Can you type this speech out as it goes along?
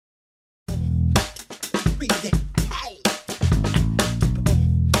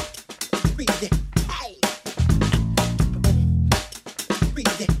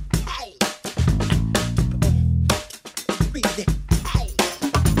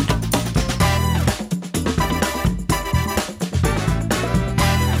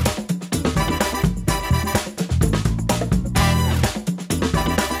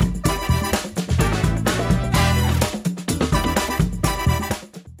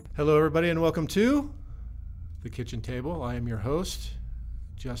Hello, everybody, and welcome to The Kitchen Table. I am your host,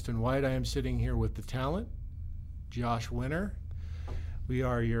 Justin White. I am sitting here with the talent, Josh Winter. We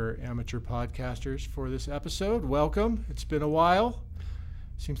are your amateur podcasters for this episode. Welcome. It's been a while.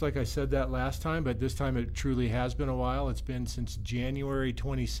 Seems like I said that last time, but this time it truly has been a while. It's been since January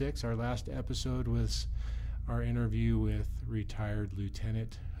 26. Our last episode was our interview with retired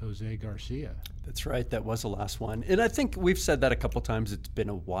Lieutenant Jose Garcia. That's right. That was the last one. And I think we've said that a couple times. It's been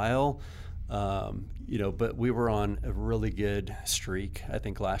a while, but we were on a really good streak, I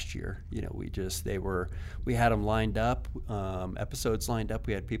think, last year. We had them lined up, episodes lined up.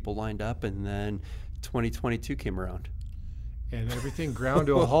 We had people lined up, and then 2022 came around. And everything ground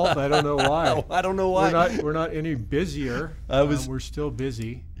to a halt. I don't know why. I don't know why. We're not any busier. We're still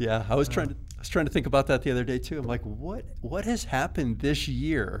busy. Yeah, I was trying to think about that the other day too. I'm like, what has happened this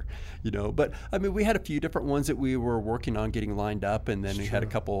year? But I mean, we had a few different ones that we were working on getting lined up, and then we had a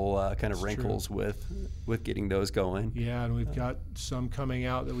couple kind of wrinkles with getting those going. Yeah, and we've got some coming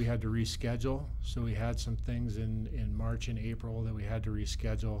out that we had to reschedule. So we had some things in March and April that we had to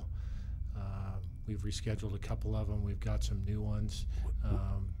reschedule. We've rescheduled a couple of them. We've got some new ones.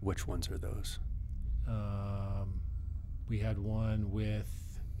 Which ones are those? We had one with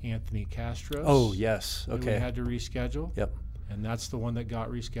Anthony Castro. Oh, yes. Okay. We had to reschedule. Yep. And that's the one that got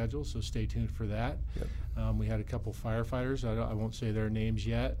rescheduled, so stay tuned for that. Yep. We had a couple firefighters. I won't say their names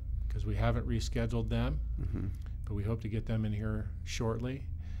yet because we haven't rescheduled them, but we hope to get them in here shortly.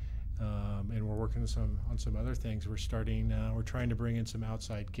 And we're working on some other things. We're trying to bring in some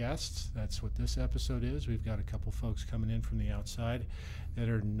outside guests. That's what this episode is. We've got a couple folks coming in from the outside that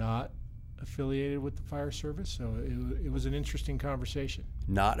are not affiliated with the fire service, so it was an interesting conversation.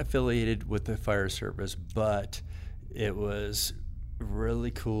 Not affiliated with the fire service, but it was really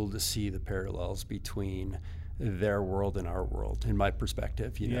cool to see the parallels between their world and our world, in my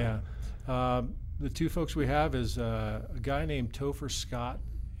perspective. Yeah. The two folks we have is a guy named Topher Scott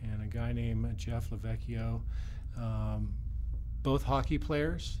and a guy named Jeff Lavecchio, both hockey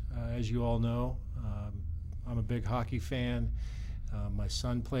players, as you all know. I'm a big hockey fan. My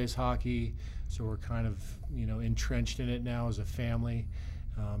son plays hockey, so we're kind of, entrenched in it now as a family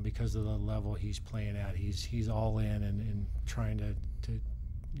because of the level he's playing at. He's all in and trying to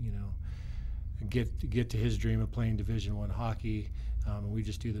get to his dream of playing Division I hockey. And we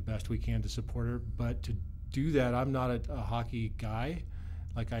just do the best we can to support her. But to do that, I'm not a hockey guy.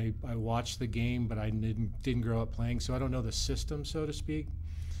 Like I watched the game, but I didn't grow up playing, so I don't know the system, so to speak.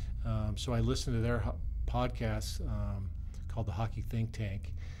 So I listened to their podcast called the Hockey Think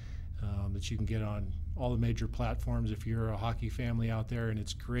Tank that you can get on all the major platforms if you're a hockey family out there, and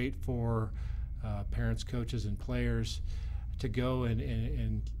it's great for parents, coaches, and players to go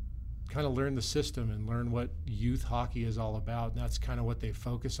and kind of learn the system and learn what youth hockey is all about. And that's kind of what they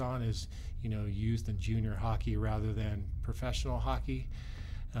focus on is, youth and junior hockey rather than professional hockey.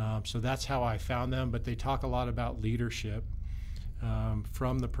 So that's how I found them, but they talk a lot about leadership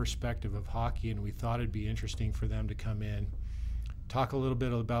from the perspective of hockey, and we thought it'd be interesting for them to come in, talk a little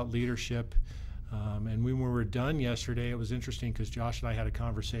bit about leadership. And when we were done yesterday, it was interesting because Josh and I had a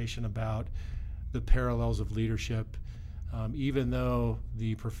conversation about the parallels of leadership, even though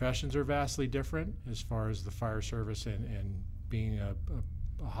the professions are vastly different as far as the fire service and being a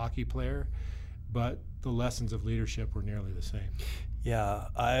hockey player, but the lessons of leadership were nearly the same. Yeah,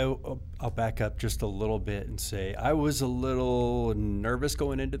 I'll back up just a little bit and say I was a little nervous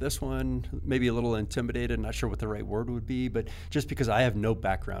going into this one, maybe a little intimidated, not sure what the right word would be, but just because I have no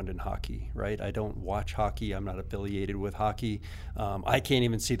background in hockey, right? I don't watch hockey. I'm not affiliated with hockey. I can't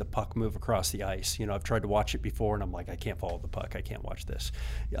even see the puck move across the ice. I've tried to watch it before, and I'm like, I can't follow the puck. I can't watch this.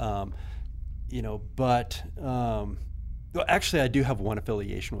 Actually, I do have one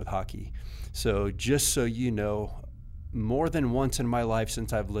affiliation with hockey. So just so you know, more than once in my life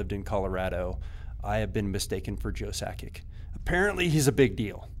since I've lived in Colorado, I have been mistaken for Joe Sakic. Apparently, he's a big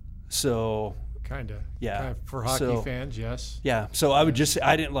deal. So kind of. Yeah. Kind of for hockey fans, yes. Yeah. So I would just say,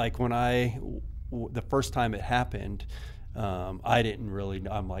 I didn't like when the first time it happened, I didn't really,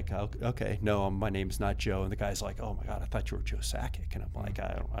 I'm like, okay, no, my name's not Joe. And the guy's like, oh my God, I thought you were Joe Sakic. And I'm like,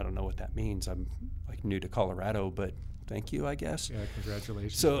 I don't know what that means. I'm like new to Colorado, but thank you, I guess. Yeah,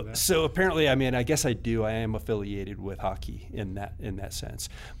 congratulations. So apparently, I mean, I guess I am affiliated with hockey in that sense.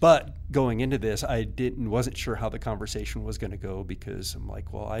 But going into this, I wasn't sure how the conversation was going to go, because I'm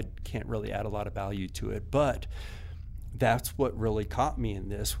like, well, I can't really add a lot of value to it. But that's what really caught me in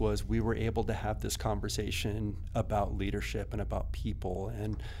this, was we were able to have this conversation about leadership and about people,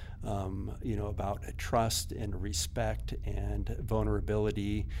 and about trust and respect and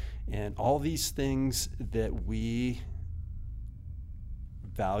vulnerability and all these things that we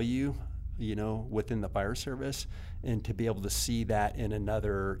value, within the fire service, and to be able to see that in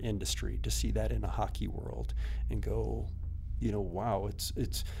another industry, to see that in a hockey world and go, wow, it's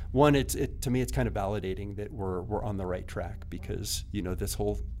to me, it's kind of validating that we're on the right track, because, this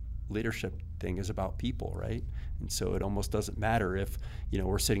whole leadership thing is about people, right? And so it almost doesn't matter if,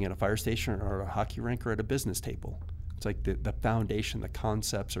 we're sitting at a fire station or a hockey rink or at a business table. It's like the foundation, the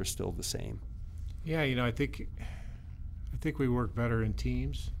concepts are still the same. Yeah, I think we work better in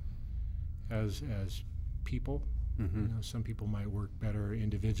teams as people. Mm-hmm. Some people might work better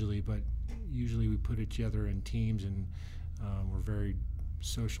individually, but usually we put each other in teams, and we're very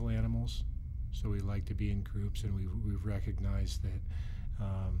social animals, so we like to be in groups, and we've recognized that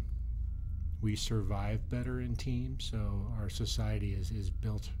we survive better in teams. So our society is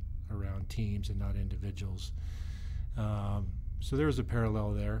built around teams and not individuals. So there was a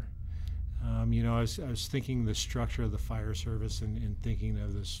parallel there. I was thinking the structure of the fire service, and thinking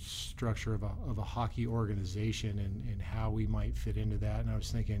of the structure of a hockey organization, and how we might fit into that. And I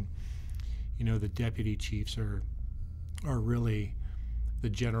was thinking, the deputy chiefs are really the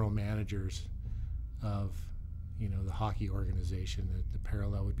general managers of the hockey organization. The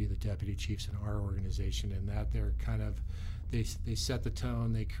parallel would be the deputy chiefs in our organization, and that they're kind of they set the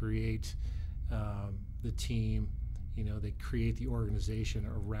tone, they create the team, they create the organization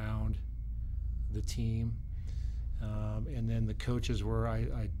around the team, and then the coaches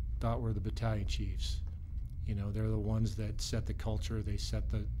I thought were the battalion chiefs. They're the ones that set the culture, they set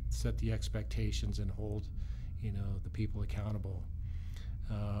the expectations and hold the people accountable.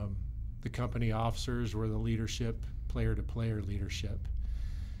 The company officers were the leadership, player-to-player leadership.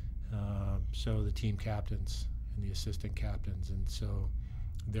 So the team captains and the assistant captains, and so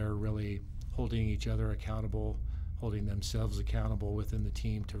they're really holding each other accountable, holding themselves accountable within the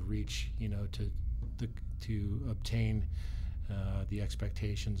team to reach, to obtain the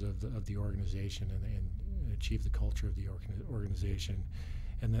expectations of the organization, and achieve the culture of the organization.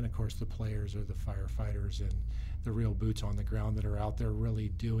 And then, of course, the players are the firefighters and the real boots on the ground that are out there really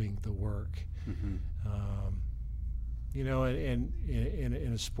doing the work. Mm-hmm. And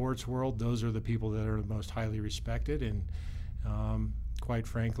in a sports world, those are the people that are the most highly respected. And quite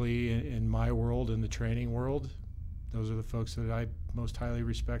frankly, in my world, in the training world, those are the folks that I most highly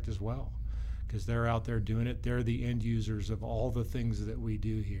respect as well, because they're out there doing it. They're the end users of all the things that we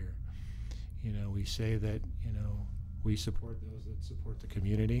do here. We say that, we support those that support the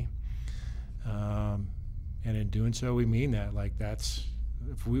community. And in doing so, we mean that. Like,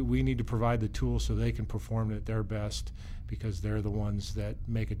 if we need to provide the tools so they can perform at their best, because they're the ones that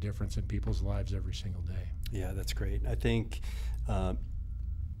make a difference in people's lives every single day. Yeah, that's great. I think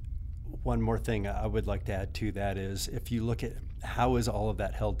one more thing I would like to add to that is, if you look at how is all of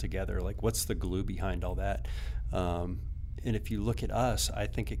that held together, like what's the glue behind all that? And if you look at us, I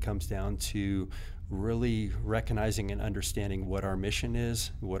think it comes down to really recognizing and understanding what our mission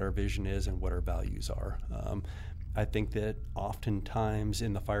is, what our vision is, and what our values are. I think that oftentimes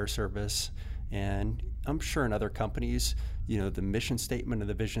in the fire service, and I'm sure in other companies, the mission statement and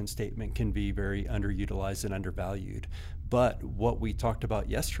the vision statement can be very underutilized and undervalued. But what we talked about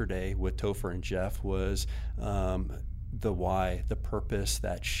yesterday with Topher and Jeff was the why, the purpose,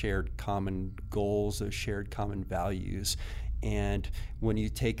 that shared common goals, those shared common values. And when you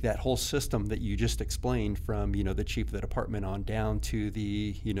take that whole system that you just explained, from the chief of the department on down to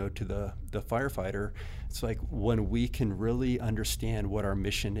the the firefighter, it's like when we can really understand what our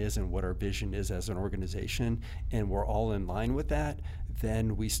mission is and what our vision is as an organization, and we're all in line with that,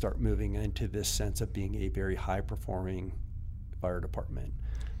 then we start moving into this sense of being a very high performing fire department.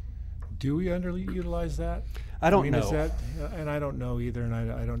 Do we underutilize that? I don't know. Is that, and I don't know either, and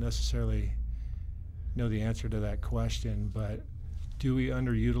I don't necessarily know the answer to that question, but do we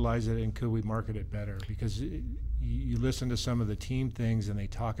underutilize it, and could we market it better? Because you listen to some of the team things, and they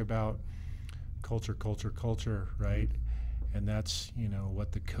talk about culture, right? And that's,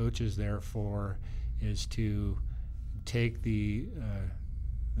 what the coach is there for, is to take the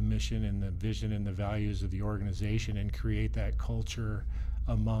mission and the vision and the values of the organization and create that culture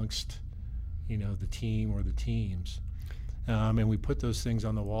amongst, the team or the teams. And we put those things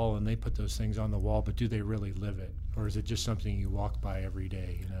on the wall, and they put those things on the wall, but do they really live it? Or is it just something you walk by every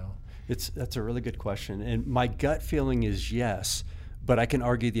day, you know? That's a really good question. And my gut feeling is yes, but I can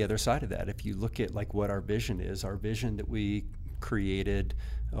argue the other side of that. If you look at like what our vision is, our vision that we created,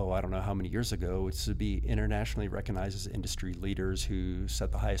 I don't know how many years ago, it's to be internationally recognized as industry leaders who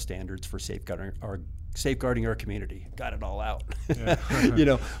set the highest standards for safeguarding our community. Got it all out. Yeah. You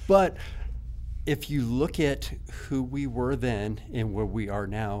know, but if you look at who we were then and where we are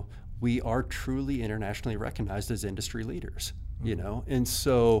now, we are truly internationally recognized as industry leaders, you know? And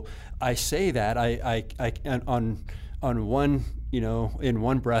so I say that I on one, you know, in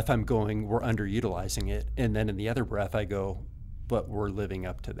one breath I'm going, we're underutilizing it. And then in the other breath I go, but we're living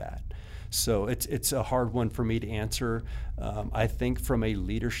up to that. So it's a hard one for me to answer. I think from a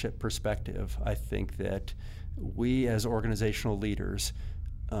leadership perspective, I think that we as organizational leaders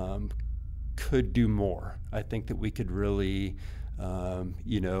could do more. I think that we could really,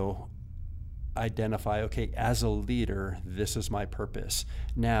 you know, identify, okay, as a leader, this is my purpose.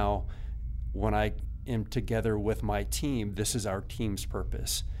 Now, when I am together with my team, this is our team's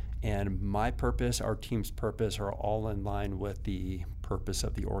purpose. And my purpose, our team's purpose are all in line with the purpose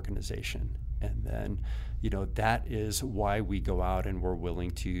of the organization. And then, you know, that is why we go out and we're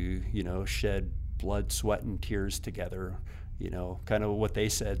willing to, you know, shed blood, sweat, and tears together. You know, kind of what they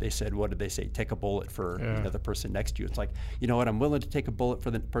said. They said, what did they say? Take a bullet for you know, the person next to you. It's like, you know what, I'm willing to take a bullet for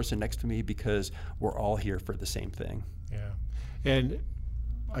the person next to me because we're all here for the same thing. Yeah. And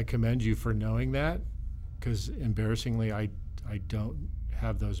I commend you for knowing that, because embarrassingly, I don't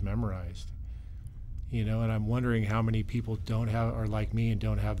have those memorized. You know, and I'm wondering how many people are like me and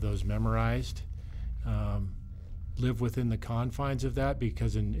don't have those memorized. Live within the confines of that,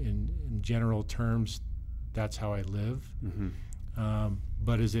 because in general terms, that's how I live. Mm-hmm.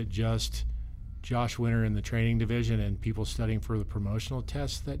 But is it just Josh Winter in the training division and people studying for the promotional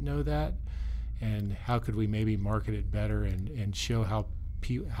tests that know that? And how could we maybe market it better and show how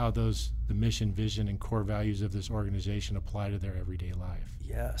the mission, vision, and core values of this organization apply to their everyday life?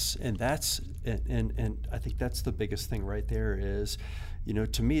 Yes, and that's and I think that's the biggest thing right there is, you know,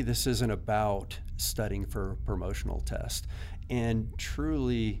 to me this isn't about studying for promotional test. And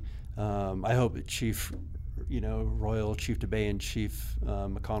truly, I hope that Chief, you know, Royal, Chief DeBay, and Chief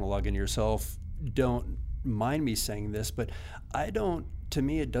McConnell and yourself don't mind me saying this, but to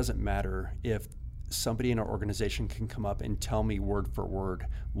me it doesn't matter if somebody in our organization can come up and tell me word for word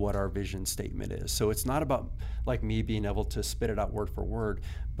what our vision statement is. So it's not about like me being able to spit it out word for word,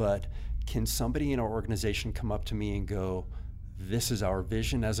 but can somebody in our organization come up to me and go, this is our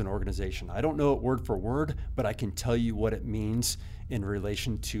vision as an organization. I don't know it word for word, but I can tell you what it means in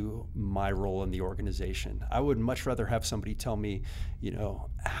relation to my role in the organization. I would much rather have somebody tell me, you know,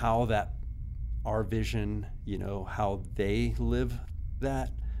 how our vision, you know, how they live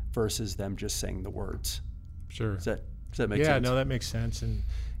that versus them just saying the words. Sure. Does that make sense? Yeah, no, that makes sense. And,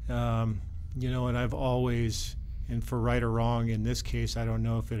 you know, and I've always, and for right or wrong, in this case, I don't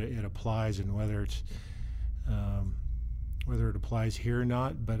know if it applies and whether it applies here or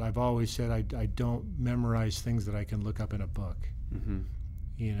not, but I've always said I don't memorize things that I can look up in a book. Mm-hmm.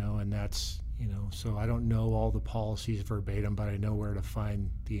 You know, and that's, you know, so I don't know all the policies verbatim, but I know where to find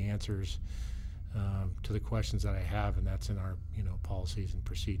the answers to the questions that I have, and that's in our, you know, policies and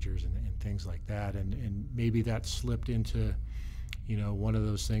procedures and things like that. And maybe that slipped into, you know, one of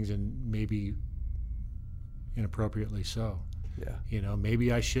those things, and maybe inappropriately so. Yeah. You know,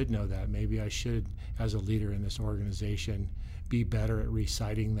 maybe I should know that. Maybe I should, as a leader in this organization, be better at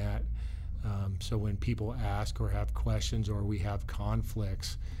reciting that. So when people ask or have questions or we have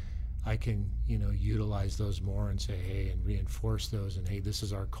conflicts, I can, you know, utilize those more and say, hey, and reinforce those, and hey, this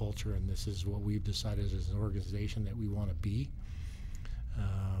is our culture and this is what we've decided as an organization that we want to be.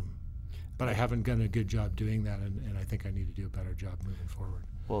 But I haven't done a good job doing that, and I think I need to do a better job moving forward.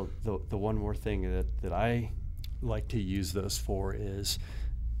 Well, the one more thing that I like to use those for is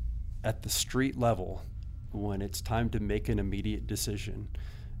at the street level, when it's time to make an immediate decision.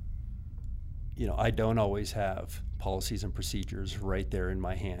 You know, I don't always have policies and procedures right there in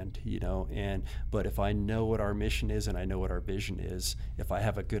my hand, you know, but if I know what our mission is and I know what our vision is, if I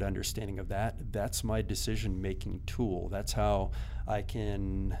have a good understanding of that, that's my decision-making tool. That's how I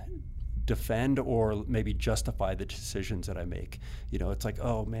can defend or maybe justify the decisions that I make. You know, it's like,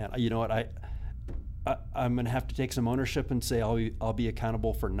 oh man, you know what, I'm going to have to take some ownership and say I'll be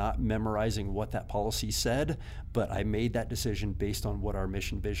accountable for not memorizing what that policy said, but I made that decision based on what our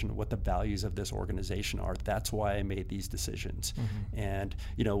mission, vision, what the values of this organization are. That's why I made these decisions. Mm-hmm. And,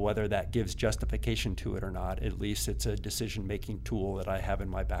 you know, whether that gives justification to it or not, at least it's a decision-making tool that I have in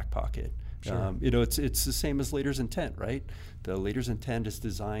my back pocket. Sure. It's the same as leader's intent, right? The leader's intent is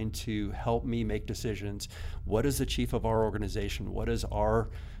designed to help me make decisions. What is the chief of our organization? What is our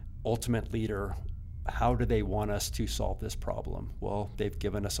ultimate leader? How do they want us to solve this problem? Well, they've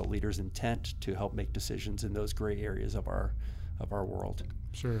given us a leader's intent to help make decisions in those gray areas of our world.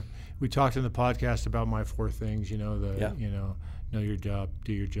 Sure. We talked in the podcast about my 4 things, know your job,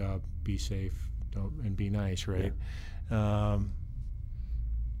 do your job, be safe, and be nice, right? Yeah.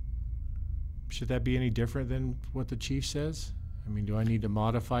 Should that be any different than what the chief says? I mean, do I need to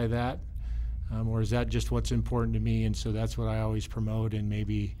modify that? Or is that just what's important to me, and so that's what I always promote, and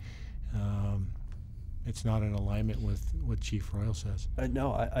maybe it's not in alignment with what Chief Royal says?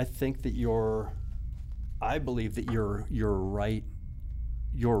 No, I think that I believe that you're right.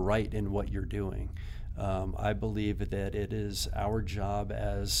 You're right in what you're doing. I believe that it is our job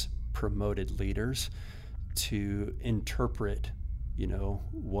as promoted leaders to interpret,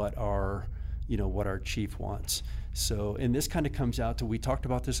 what our chief wants. So, and this kind of comes out to, we talked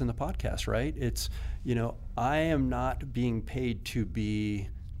about this in the podcast, right? It's, I am not being paid to be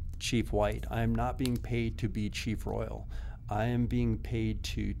Chief White. I am not being paid to be Chief Royal. I am being paid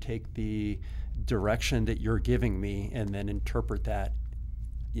to take the direction that you're giving me and then interpret that,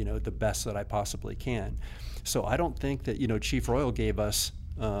 the best that I possibly can. So I don't think that, Chief Royal gave us,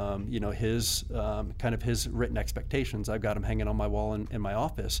 his kind of his written expectations. I've got them hanging on my wall in my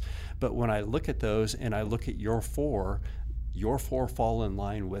office. But when I look at those and I look at your four fall in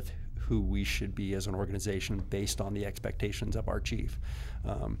line with who we should be as an organization based on the expectations of our chief.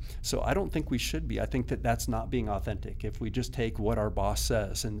 So I don't think we should be. I think that that's not being authentic. If we just take what our boss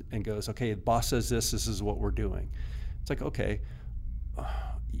says and goes, okay, the boss says this is what we're doing. It's like, okay,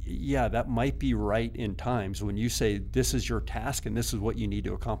 yeah, that might be right in times when you say this is your task and this is what you need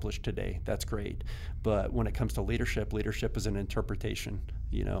to accomplish today. That's great. But when it comes to leadership is an interpretation,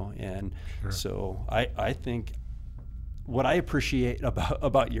 and sure. So I think what I appreciate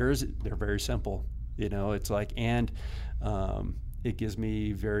about yours, they're very simple. It's like, and it gives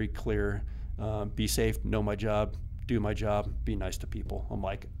me very clear, be safe, know my job, do my job, be nice to people. I'm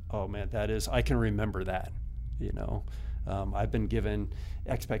like, oh man, I can remember that, I've been given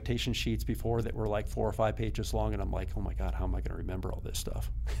expectation sheets before that were like 4 or 5 pages long, and I'm like, oh my God, how am I going to remember all this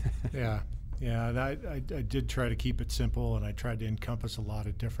stuff? Yeah. And I did try to keep it simple, and I tried to encompass a lot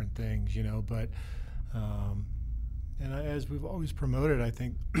of different things, but as we've always promoted, I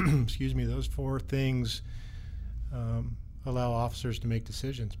think, those 4 things allow officers to make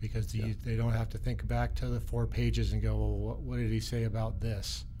decisions because they don't have to think back to the 4 pages and go, well, what did he say about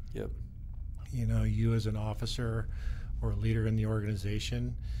this? Yep. You as an officer or a leader in the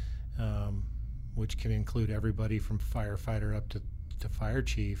organization, which can include everybody from firefighter up to fire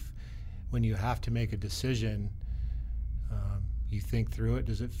chief, when you have to make a decision, you think through it.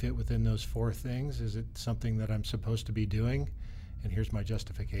 Does it fit within those 4 things? Is it something that I'm supposed to be doing? And here's my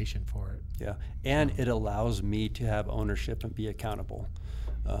justification for it. Yeah, and it allows me to have ownership and be accountable.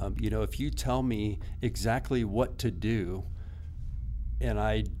 If you tell me exactly what to do and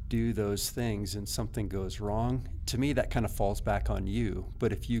I do those things and something goes wrong, to me that kind of falls back on you.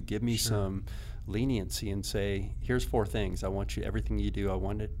 But if you give me Sure. some leniency and say, here's 4 things, everything you do, I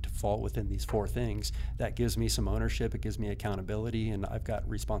want it to fall within these 4 things, that gives me some ownership, it gives me accountability, and I've got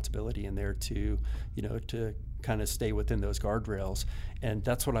responsibility in there to kind of stay within those guardrails. And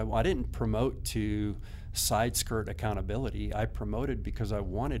that's what I didn't promote to side skirt accountability. I promoted because I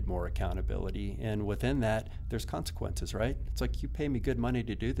wanted more accountability, and within that there's consequences, right? It's like, you pay me good money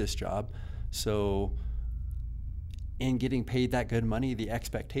to do this job, so in getting paid that good money, the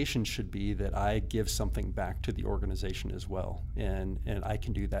expectation should be that I give something back to the organization as well, and I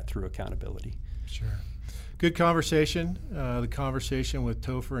can do that through accountability. Sure. Good conversation. The conversation with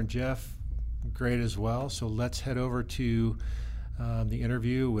Topher and Jeff, great as well. So let's head over to the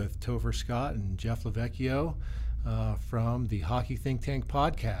interview with Topher Scott and Jeff LeVecchio from the Hockey Think Tank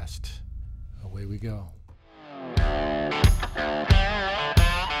podcast. Away we go.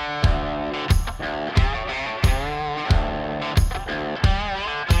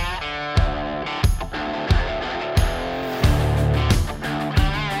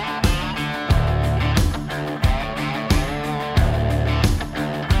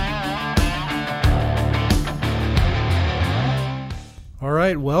 All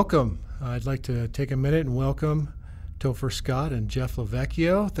right, welcome. I'd like to take a minute and welcome Topher Scott and Jeff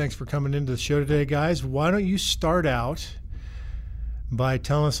LeVecchio. Thanks for coming into the show today, guys. Why don't you start out by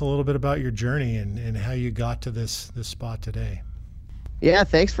telling us a little bit about your journey and how you got to this spot today? Yeah,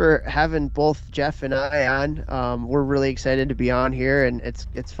 thanks for having both Jeff and I on. We're really excited to be on here, and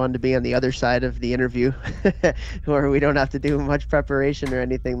it's fun to be on the other side of the interview, where we don't have to do much preparation or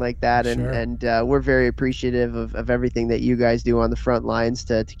anything like that. And Sure. we're very appreciative of everything that you guys do on the front lines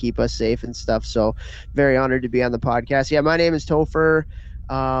to keep us safe and stuff. So very honored to be on the podcast. Yeah, my name is Topher.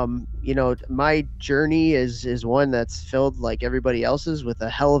 My journey is one that's filled like everybody else's with a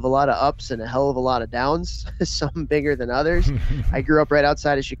hell of a lot of ups and a hell of a lot of downs, some bigger than others. I grew up right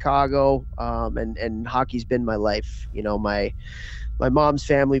outside of Chicago, and hockey's been my life. My mom's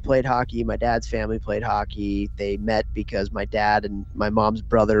family played hockey. My dad's family played hockey. They met because my dad and my mom's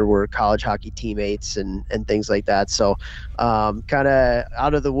brother were college hockey teammates and things like that. So kind of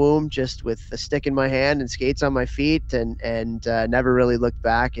out of the womb, just with a stick in my hand and skates on my feet, and never really looked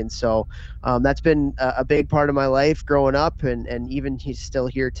back. And so that's been a big part of my life growing up, and even he's still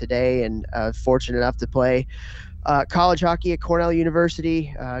here today, and fortunate enough to play college hockey at Cornell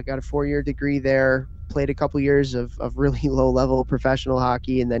University. Got a 4-year degree there. Played a couple years of really low level professional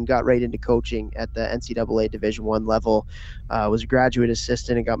hockey, and then got right into coaching at the NCAA Division I level. Was a graduate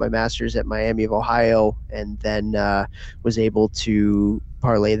assistant and got my master's at Miami of Ohio, and then was able to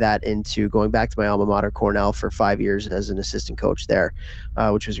parlay that into going back to my alma mater, Cornell, for 5 years as an assistant coach there,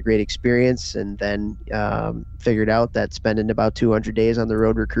 which was a great experience. And then figured out that spending about 200 days on the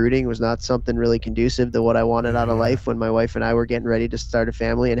road recruiting was not something really conducive to what I wanted out of life when my wife and I were getting ready to start a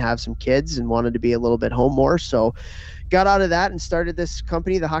family and have some kids, and wanted to be a little bit home more. So got out of that and started this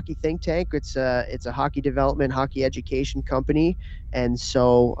company, the Hockey Think Tank. It's a hockey development, hockey education company. And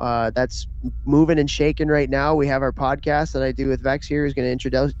so that's moving and shaking right now. We have our podcast that I do with Vex here, who's going to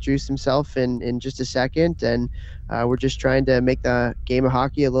introduce himself in just a second. And we're just trying to make the game of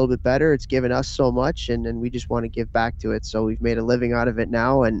hockey a little bit better. It's given us so much, and we just want to give back to it. So we've made a living out of it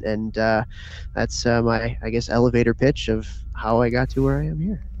now. And that's my, I guess, elevator pitch of how I got to where I am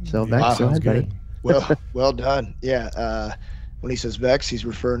here. So Vex, go ahead, buddy. Well done. Yeah. When he says Vex, he's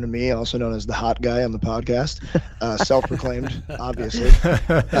referring to me, also known as the hot guy on the podcast, self-proclaimed, obviously.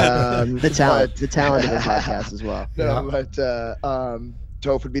 The talent of the podcast as well. No, but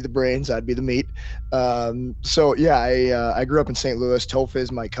Toph would be the brains, I'd be the meat. So yeah, I grew up in St. Louis. Toph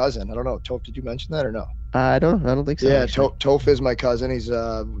is my cousin. I don't know, Toph, did you mention that or no? I don't think so. Yeah, Toph is my cousin. He's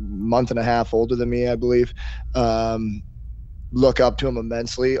a month and a half older than me, I believe. Look up to him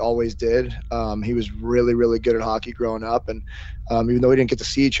immensely, always did. He was really, really good at hockey growing up, and even though we didn't get to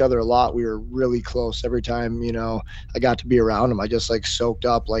see each other a lot, we were really close. Every time, I got to be around him, I just like soaked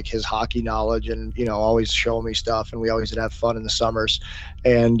up like his hockey knowledge, and always show me stuff, and we always would have fun in the summers.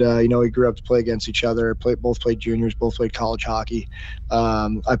 And we grew up to play against each other. Both played juniors, both played college hockey.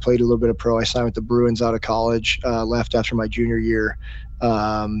 I played a little bit of pro. I signed with the Bruins out of college, left after my junior year.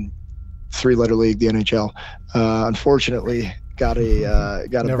 3-letter league, the NHL. Unfortunately, got a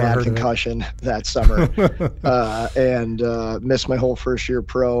bad concussion that summer, and missed my whole first year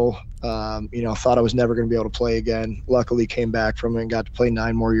pro. Thought I was never going to be able to play again. Luckily, came back from it and got to play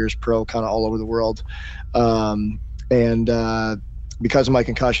 9 more years pro, kind of all over the world. Because of my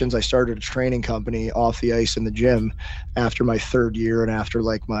concussions, I started a training company off the ice in the gym after my 3rd year, and after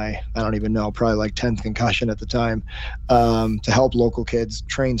like my, I don't even know, probably like 10th concussion at the time, to help local kids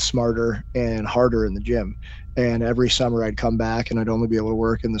train smarter and harder in the gym. And every summer I'd come back, and I'd only be able to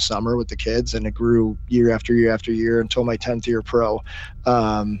work in the summer with the kids, and it grew year after year after year until my 10th year pro.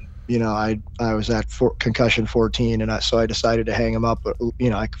 I was at concussion 14, and so I decided to hang him up. But,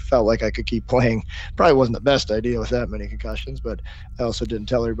 I felt like I could keep playing. Probably wasn't the best idea with that many concussions, but I also didn't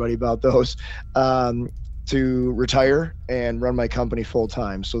tell everybody about those. To retire and run my company full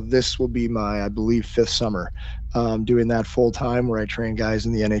time. So this will be my, I believe, 5th summer doing that full time, where I train guys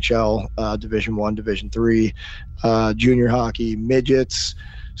in the NHL, Division I, Division III, junior hockey, midgets,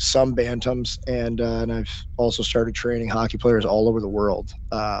 some bantams, and I've also started training hockey players all over the world,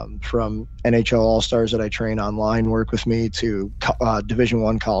 from NHL All-Stars that I train online work with me to Division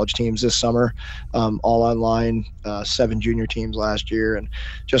I college teams this summer, all online, 7 junior teams last year, and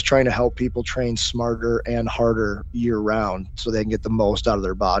just trying to help people train smarter and harder year-round so they can get the most out of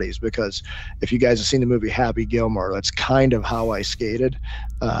their bodies. Because if you guys have seen the movie Happy Gilmore, that's kind of how I skated,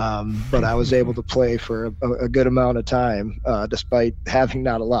 but I was able to play for a good amount of time, despite having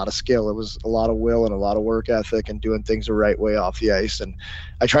not a lot of skill. It was a lot of will and a lot of work ethic and doing things the right way off the ice. And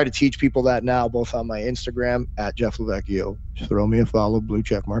I try to teach people that now, both on my Instagram at Jeff Lavecchio, throw me a follow, blue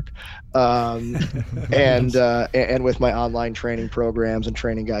check mark, and with my online training programs and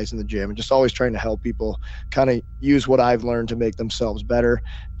training guys in the gym, and just always trying to help people kind of use what I've learned to make themselves better.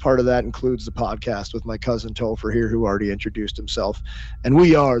 Part of that includes the podcast with my cousin Topher here, who already introduced himself. And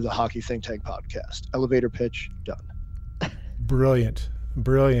we are the Hockey Think Tank podcast. Elevator pitch done.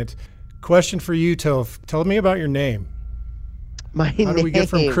 Brilliant. Question for you, Toph. Tell me about your name. How do we get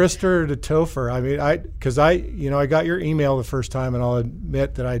from Christopher to Topher? I mean, because I got your email the first time, and I'll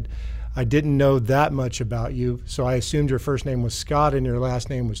admit that I didn't know that much about you, so I assumed your first name was Scott and your last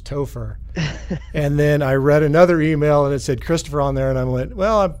name was Topher. And then I read another email and it said Christopher on there, and I went,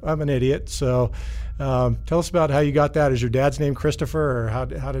 well, I'm an idiot. So tell us about how you got that. Is your dad's name Christopher, or how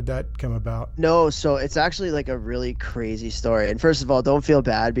did that come about? No, so it's actually like a really crazy story. And first of all, don't feel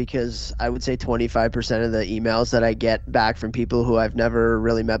bad, because I would say 25% of the emails that I get back from people who I've never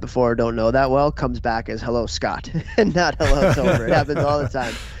really met before or don't know that well comes back as hello, Scott, and not hello, Topher. It happens all the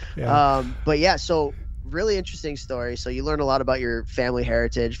time. Yeah. But yeah, so really interesting story. So you learn a lot about your family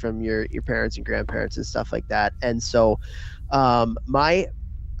heritage from your parents and grandparents and stuff like that. And so my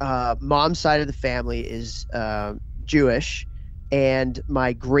mom's side of the family is Jewish, and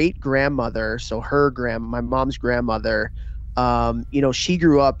my great grandmother, so my mom's grandmother, she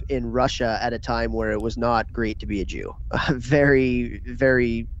grew up in Russia at a time where it was not great to be a Jew. Very,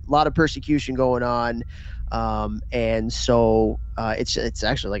 very, lot of persecution going on. And so it's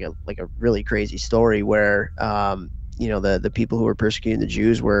actually like a really crazy story where the people who were persecuting the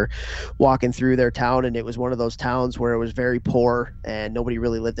Jews were walking through their town, and it was one of those towns where it was very poor and nobody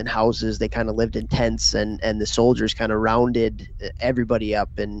really lived in houses. They kind of lived in tents, and the soldiers kind of rounded everybody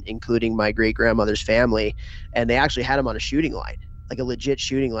up, and including my great grandmother's family, and they actually had them on a shooting line, like a legit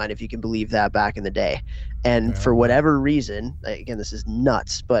shooting line, if you can believe that, back in the day. And for whatever reason, again, this is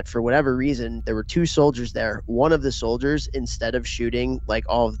nuts, but for whatever reason, there were two soldiers there. One of the soldiers, instead of shooting like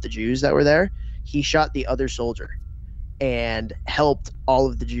all of the Jews that were there, he shot the other soldier and helped all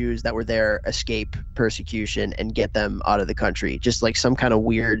of the Jews that were there escape persecution and get them out of the country. Just like some kind of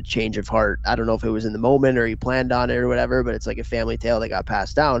weird change of heart. I don't know if it was in the moment or he planned on it or whatever, but it's like a family tale that got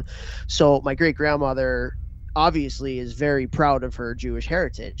passed down. So my great grandmother obviously is very proud of her Jewish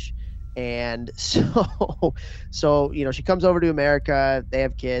heritage. And so she comes over to America, they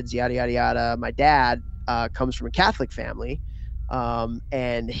have kids, yada, yada, yada. My dad comes from a Catholic family,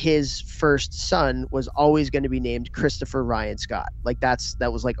 and his first son was always going to be named Christopher Ryan Scott. Like that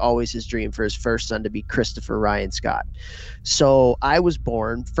was like always his dream, for his first son to be Christopher Ryan Scott. So I was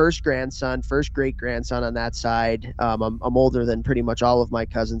born first grandson, first great grandson on that side. I'm older than pretty much all of my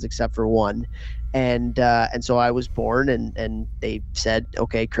cousins except for one. And so I was born, and they said,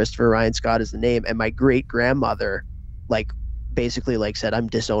 okay, Christopher Ryan Scott is the name. And my great grandmother, basically said, I'm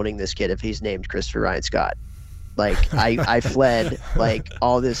disowning this kid if he's named Christopher Ryan Scott. I fled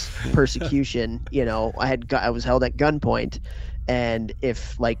all this persecution. I was held at gunpoint, and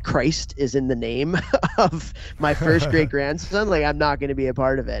if Christ is in the name of my first great grandson, I'm not going to be a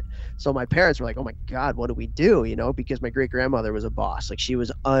part of it. So my parents were like, oh my God, what do we do? Because my great grandmother was a boss. She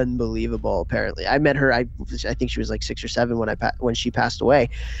was unbelievable. Apparently I met her. I think she was 6 or 7 when she passed away.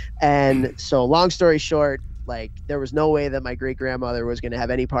 And so long story short, there was no way that my great grandmother was going to have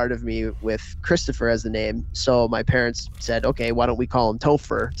any part of me with Christopher as the name. So my parents said, okay, why don't we call him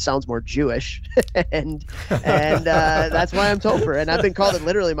Topher? Sounds more Jewish. and that's why I'm Topher. And I've been called it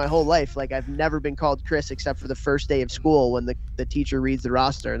literally my whole life. I've never been called Chris except for the first day of school when the teacher reads the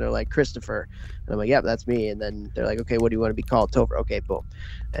roster and they're like, Christopher. And I'm like, yep, that's me. And then they're like, okay, what do you want to be called? Topher. Okay, boom.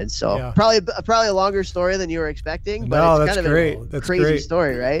 And so probably a longer story than you were expecting, but it's kind of a crazy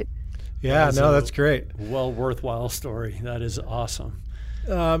story, right? Yeah, that's great. Well worthwhile story. That is awesome.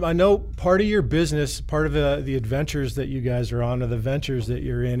 I know part of your business, part of the adventures that you guys are on, or the ventures that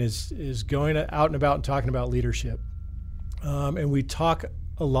you're in, is going out and about and talking about leadership. And we talk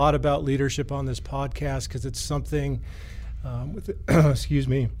a lot about leadership on this podcast because it's something, excuse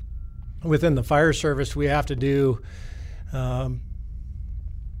me, within the fire service we have to do, not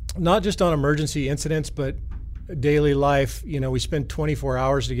just on emergency incidents, but daily life. We spend 24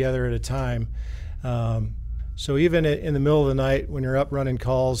 hours together at a time. So even in the middle of the night when you're up running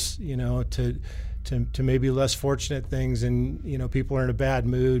calls, to maybe less fortunate things, and, people are in a bad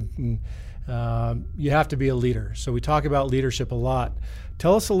mood, and you have to be a leader. So we talk about leadership a lot.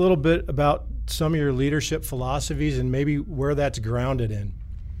 Tell us a little bit about some of your leadership philosophies and maybe where that's grounded in.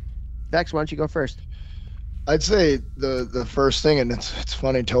 Vex, why don't you go first? I'd say the first thing, and it's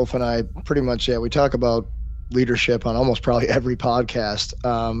funny, Toph and I pretty much, we talk about leadership on almost probably every podcast.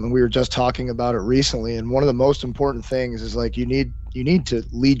 And we were just talking about it recently. And one of the most important things is you need to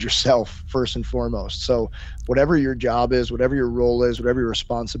lead yourself first and foremost. So whatever your job is, whatever your role is, whatever your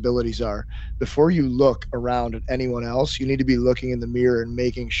responsibilities are, before you look around at anyone else, you need to be looking in the mirror and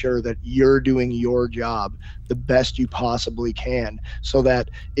making sure that you're doing your job the best you possibly can, so that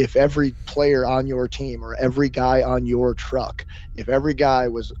if every player on your team or every guy on your truck, if every guy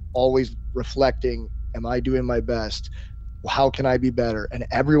was always reflecting, am I doing my best? how can I be better? And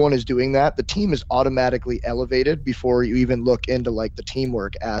everyone is doing that. The team is automatically elevated before you even look into like the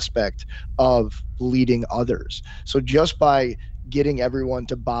teamwork aspect of leading others. So just by getting everyone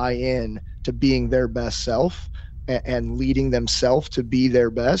to buy in to being their best self and leading themselves to be their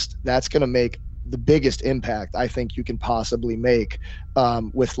best, that's going to make the biggest impact I think you can possibly make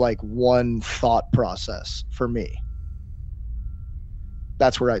with like one thought process for me.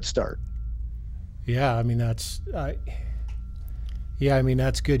 That's where I'd start. Yeah, I mean, that's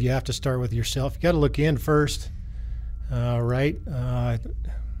good. You have to start with yourself. You got to look in first, right? Because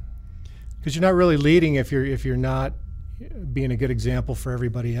you're not really leading if you're not being a good example for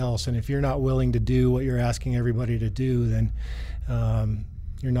everybody else, and if you're not willing to do what you're asking everybody to do, then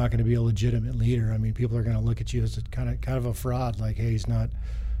you're not going to be a legitimate leader. I mean, people are going to look at you as a kind of a fraud. Like, hey, he's not.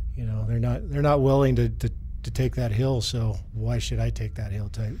 They're not willing to take that hill. So why should I take that hill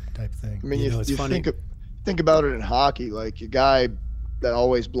type thing? I mean, you think about it in hockey, like a guy that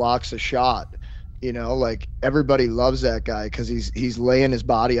always blocks a shot. Like everybody loves that guy because he's laying his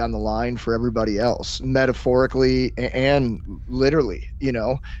body on the line for everybody else, metaphorically and literally,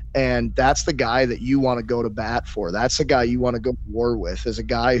 and that's the guy that you want to go to bat for. That's the guy you want to go to war with, is a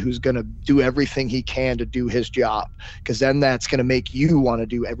guy who's going to do everything he can to do his job, because then that's going to make you want to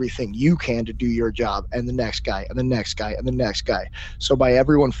do everything you can to do your job, and the next guy and the next guy and the next guy. So by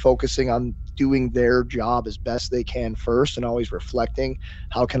everyone focusing on doing their job as best they can first and always reflecting,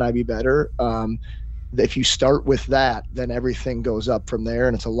 how can I be better? If you start with that, then everything goes up from there,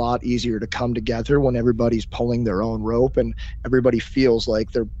 and it's a lot easier to come together when everybody's pulling their own rope and everybody feels like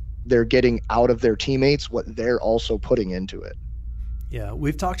they're getting out of their teammates what they're also putting into it. Yeah,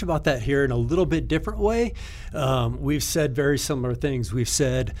 we've talked about that here in a little bit different way. We've said very similar things. We've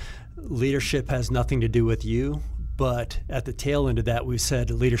said leadership has nothing to do with you. But at the tail end of that, we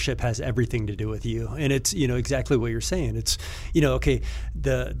said leadership has everything to do with you. And it's, exactly what you're saying. It's, okay,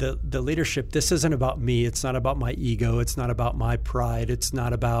 the leadership, this isn't about me. It's not about my ego. It's not about my pride. It's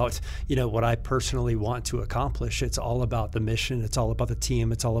not about, what I personally want to accomplish. It's all about the mission. It's all about the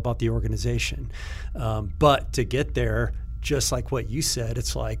team. It's all about the organization. But to get there, just like what you said,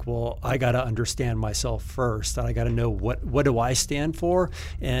 it's like, well, I got to understand myself first. I got to know what do I stand for,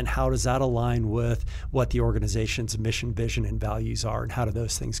 and how does that align with what the organization's mission, vision, and values are, and how do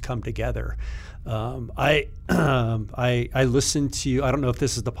those things come together? I listened to, I don't know if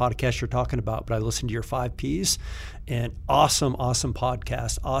this is the podcast you're talking about, but I listened to your 5 Ps, and awesome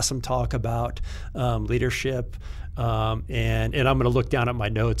podcast, awesome talk about leadership. And I'm going to look down at my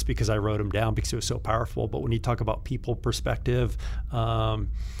notes because I wrote them down because it was so powerful. But when you talk about people, perspective,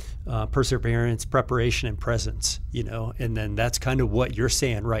 perseverance, preparation, and presence, and then that's kind of what you're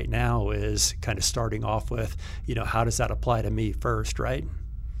saying right now is kind of starting off with, how does that apply to me first, right?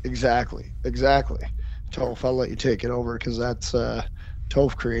 Exactly. Toph, I'll let you take it over because that's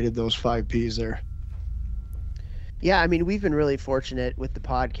Toph created those 5 Ps there. Yeah, I mean, we've been really fortunate with the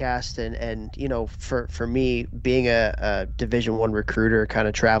podcast, and for me, being a Division I recruiter, kind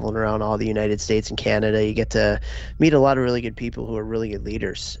of traveling around all the United States and Canada, you get to meet a lot of really good people who are really good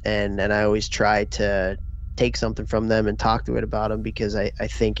leaders, and I always try to take something from them and talk to it about them, because I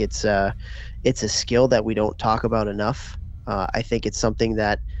think it's a skill that we don't talk about enough. I think it's something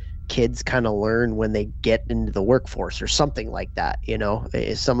that kids kind of learn when they get into the workforce or something like that.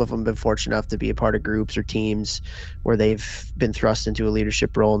 Some of them have been fortunate enough to be a part of groups or teams where they've been thrust into a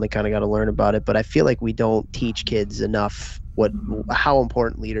leadership role and they kind of got to learn about it. But I feel like we don't teach kids enough how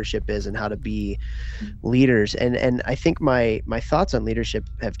important leadership is and how to be leaders. And I think my thoughts on leadership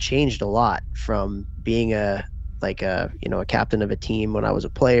have changed a lot from being a captain of a team when I was a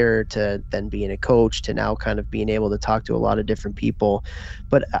player, to then being a coach, to now kind of being able to talk to a lot of different people.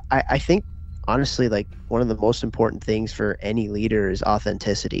 But I think honestly, like, one of the most important things for any leader is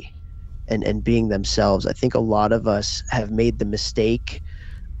authenticity and being themselves. I think a lot of us have made the mistake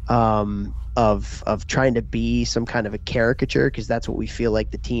of trying to be some kind of a caricature, because that's what we feel like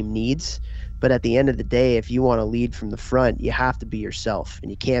the team needs. But at the end of the day, if you want to lead from the front, you have to be yourself,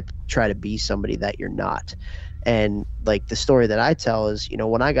 and you can't try to be somebody that you're not. And like the story that I tell is,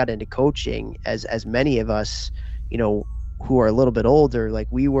 when I got into coaching, as many of us, who are a little bit older, like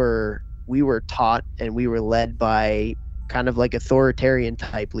we were taught and we were led by kind of like authoritarian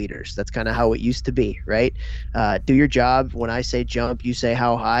type leaders. That's kind of how it used to be, right? Do your job. When I say jump, you say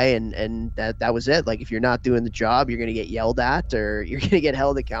how high, and that was it. Like, if you're not doing the job, you're going to get yelled at, or you're going to get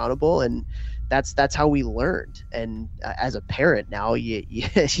held accountable. And that's how we learned. And as a parent now, you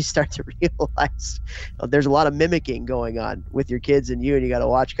start to realize there's a lot of mimicking going on with your kids and you got to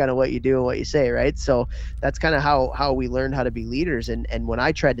watch kind of what you do and what you say, right? So that's kind of how we learned how to be leaders. And when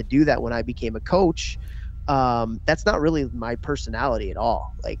I tried to do that, when I became a coach, that's not really my personality at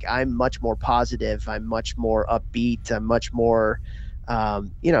all. Like, I'm much more positive. I'm much more upbeat. I'm much more, I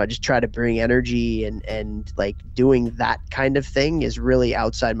just try to bring energy, and like doing that kind of thing is really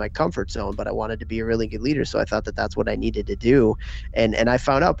outside my comfort zone, but I wanted to be a really good leader. So I thought that that's what I needed to do. And I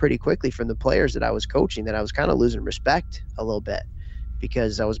found out pretty quickly from the players that I was coaching that I was kind of losing respect a little bit,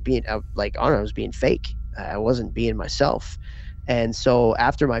 because I was being fake. I wasn't being myself. And so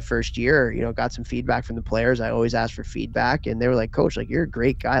after my first year, got some feedback from the players. I always asked for feedback, and they were like, "Coach, like, you're a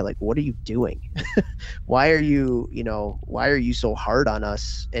great guy. Like, what are you doing? why are you so hard on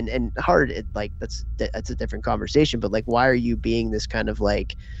us?" And hard, that's a different conversation, but like, why are you being this kind of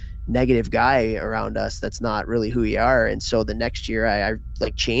like negative guy around us? That's not really who you are. And so the next year I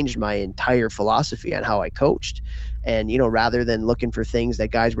like changed my entire philosophy on how I coached. And, rather than looking for things that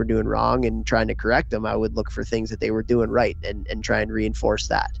guys were doing wrong and trying to correct them, I would look for things that they were doing right and try and reinforce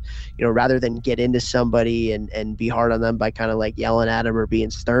that, rather than get into somebody and be hard on them by kind of like yelling at them or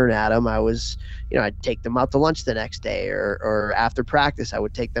being stern at them. I was, I'd take them out to lunch the next day, or after practice, I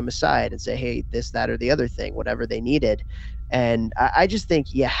would take them aside and say, hey, this, that, or the other thing, whatever they needed. And I just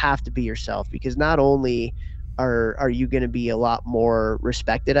think you have to be yourself, because not only are you going to be a lot more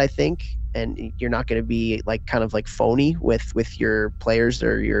respected, I think, and you're not going to be like kind of like phony with your players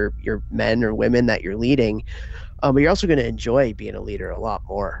or your men or women that you're leading, but you're also going to enjoy being a leader a lot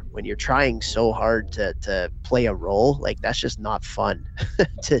more. When you're trying so hard to play a role, like, that's just not fun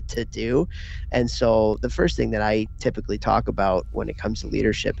to do. And so the first thing that I typically talk about when it comes to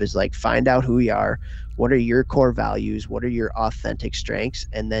leadership is like, find out who you are, what are your core values, what are your authentic strengths,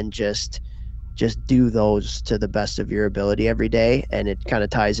 and then just do those to the best of your ability every day. And it kind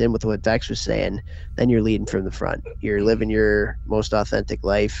of ties in with what Dex was saying. Then you're leading from the front. You're living your most authentic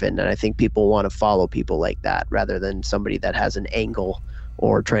life. And I think people want to follow people like that, rather than somebody that has an angle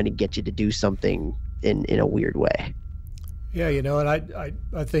or trying to get you to do something in a weird way. Yeah, and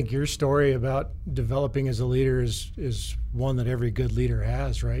I think your story about developing as a leader is one that every good leader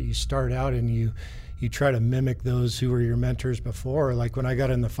has, right? You start out and you try to mimic those who were your mentors before. Like, when I got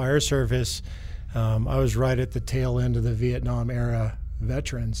in the fire service, I was right at the tail end of the Vietnam era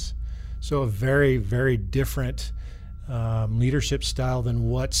veterans. So a very, very different leadership style than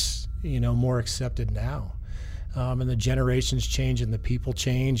what's, more accepted now. And the generations change and the people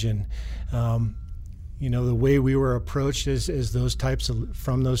change. And, the way we were approached as those types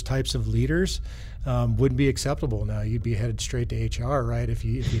of leaders wouldn't be acceptable now. You'd be headed straight to HR, right? If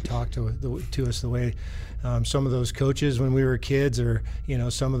you talk to us the way some of those coaches when we were kids, or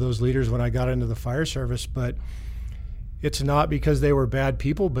some of those leaders when I got into the fire service. But it's not because they were bad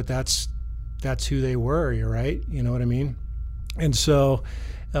people, but that's who they were. You're right. You know what I mean? And so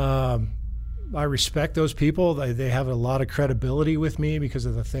I respect those people. They have a lot of credibility with me because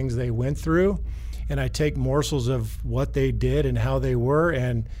of the things they went through, and I take morsels of what they did and how they were,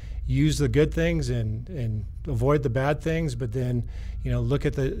 and use the good things and avoid the bad things. But then, look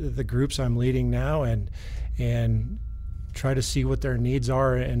at the groups I'm leading now and try to see what their needs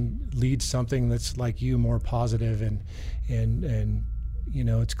are and lead something that's like more positive. And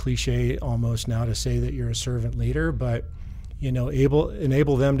it's cliche almost now to say that you're a servant leader, but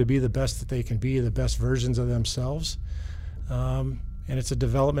enable them to be the best that they can be, the best versions of themselves. And it's a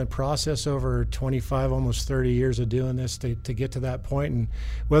development process over 25, almost 30 years of doing this to get to that point. And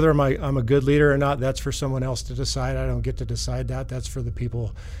whether I'm a good leader or not, that's for someone else to decide. I don't get to decide that. That's for the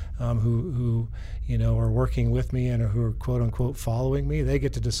people who are working with me and who are quote unquote following me. They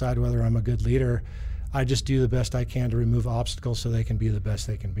get to decide whether I'm a good leader. I just do the best I can to remove obstacles so they can be the best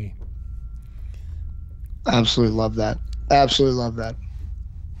they can be. Absolutely love that. Absolutely love that.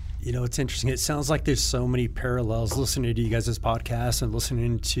 It's interesting. It sounds like there's so many parallels listening to you guys' podcast and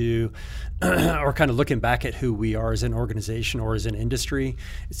listening to or kind of looking back at who we are as an organization or as an industry.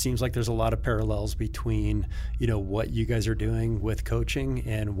 It seems like there's a lot of parallels between, what you guys are doing with coaching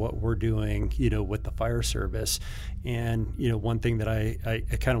and what we're doing, with the fire service. And, one thing that I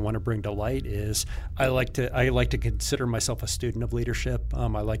kind of want to bring to light is I like to consider myself a student of leadership. I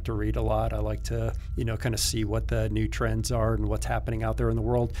like to read a lot. I like to, kind of see what the new trends are and what's happening out there in the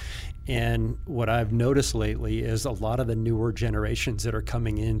world. And what I've noticed lately is a lot of the newer generations that are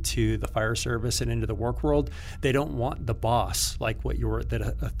coming into the fire service and into the work world, they don't want the boss, like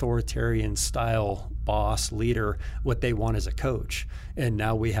that authoritarian style boss leader. What they want is a coach. And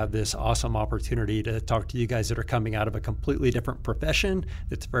now we have this awesome opportunity to talk to you guys that are coming out of a completely different profession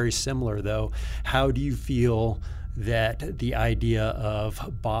that's very similar, though. How do you feel that the idea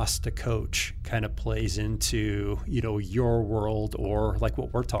of boss to coach kind of plays into, your world or like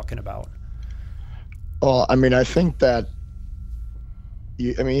what we're talking about? Well, I mean, I think that,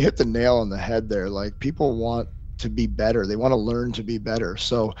 you hit the nail on the head there. Like, people want to be better. They want to learn to be better.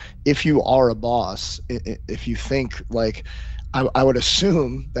 So if you are a boss, if you think like, I would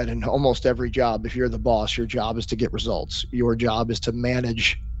assume that in almost every job, if you're the boss, your job is to get results. Your job is to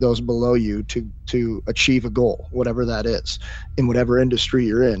manage those below you to achieve a goal, whatever that is, in whatever industry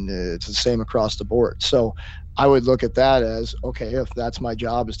you're in. It's the same across the board. So I would look at that as, okay, if that's my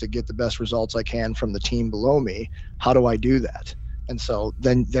job, is to get the best results I can from the team below me, how do I do that? And so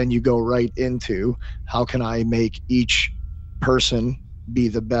then you go right into, how can I make each person be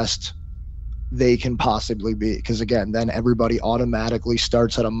the best they can possibly be? Because again, then everybody automatically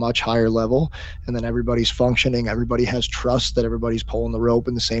starts at a much higher level, and then everybody's functioning. Everybody has trust that everybody's pulling the rope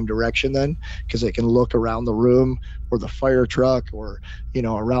in the same direction then, because they can look around the room or the fire truck or,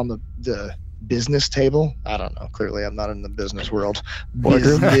 around the business table. I don't know. Clearly I'm not in the business world.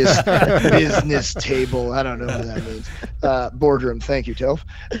 Business table. I don't know what that means. Boardroom. Thank you, Toph.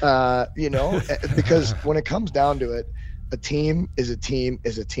 Because when it comes down to it, a team is a team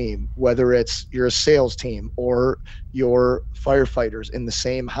is a team, whether it's you're a sales team or your firefighters in the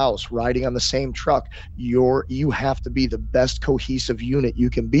same house riding on the same truck. You have to be the best cohesive unit you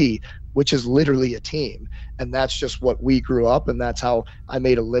can be, which is literally a team. And that's just what we grew up, and that's how I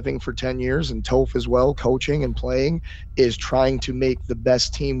made a living for 10 years, and Toph as well, coaching and playing, is trying to make the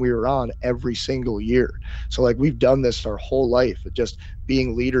best team we were on every single year. So like, we've done this our whole life, just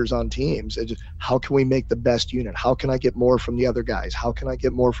being leaders on teams. It's just, how can we make the best unit? How can I get more from the other guys? How can I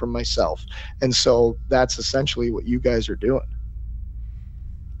get more from myself? And so that's essentially what you guys are doing.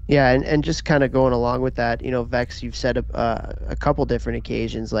 Yeah, and just kind of going along with that, Vex, you've said a couple different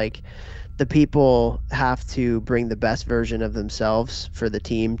occasions, like, the people have to bring the best version of themselves for the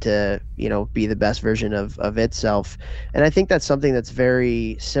team to, be the best version of itself. And I think that's something that's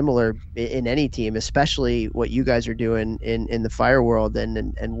very similar in any team, especially what you guys are doing in the fire world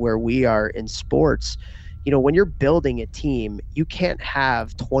and where we are in sports. When you're building a team, you can't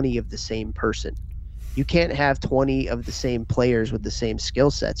have 20 of the same person. You can't have 20 of the same players with the same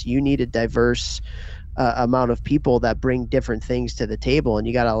skill sets. You need a diverse amount of people that bring different things to the table, and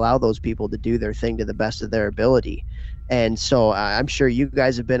you got to allow those people to do their thing to the best of their ability. And so I'm sure you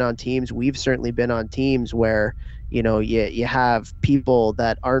guys have been on teams. We've certainly been on teams where, you have people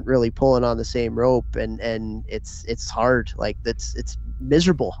that aren't really pulling on the same rope, and it's hard. Like, it's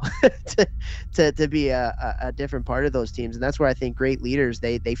miserable to be a different part of those teams. And that's where I think great leaders,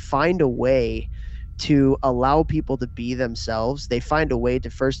 they find a way to allow people to be themselves. They find a way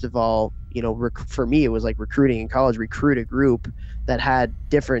to, first of all, for me, it was like recruiting in college, recruit a group that had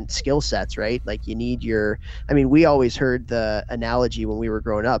different skill sets, right? Like, you need we always heard the analogy when we were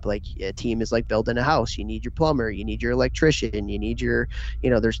growing up, like, a team is like building a house. You need your plumber, you need your electrician, you need your,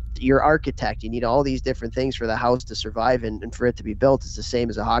 there's your architect. You need all these different things for the house to survive and for it to be built. It's the same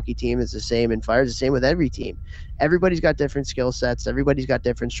as a hockey team. It's the same in fire. It's the same with every team. Everybody's got different skill sets. Everybody's got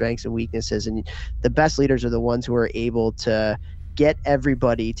different strengths and weaknesses. And the best leaders are the ones who are able to get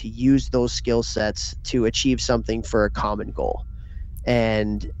everybody to use those skill sets to achieve something for a common goal.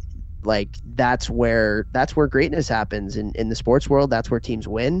 And like, that's where greatness happens in the sports world. That's where teams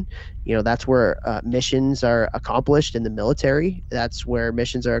win. That's where missions are accomplished in the military. That's where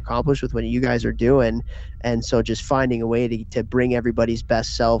missions are accomplished with what you guys are doing. And so just finding a way to bring everybody's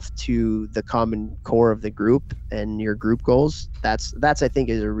best self to the common core of the group and your group goals, that's I think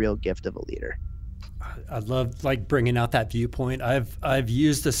is a real gift of a leader. I love bringing out that viewpoint. I've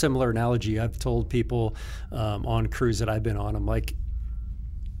used a similar analogy. I've told people on crews that I've been on, I'm like,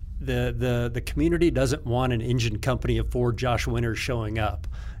 the community doesn't want an engine company of 4 Josh Winters showing up.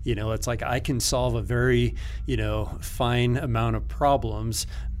 It's like, I can solve a very, fine amount of problems,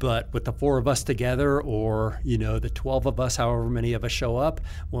 but with the 4 of us together, or, the 12 of us, however many of us show up,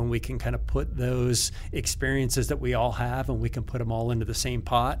 when we can kind of put those experiences that we all have and we can put them all into the same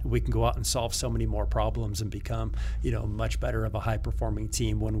pot, we can go out and solve so many more problems and become, much better of a high performing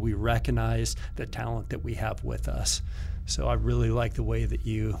team when we recognize the talent that we have with us. So I really like the way that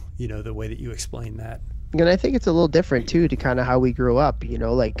you explain that. And I think it's a little different too, to kind of how we grew up.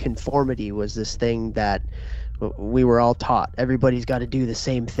 Like, conformity was this thing that we were all taught. Everybody's got to do the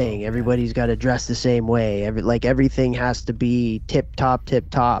same thing. Everybody's got to dress the same way. Everything has to be tip top.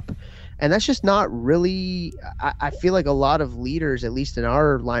 And that's just not really, I feel like a lot of leaders, at least in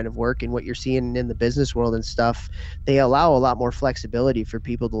our line of work and what you're seeing in the business world and stuff, they allow a lot more flexibility for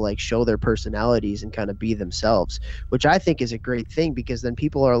people to show their personalities and kind of be themselves, which I think is a great thing, because then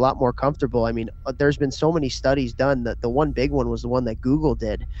people are a lot more comfortable. I mean, there's been so many studies done that the one big one was the one that Google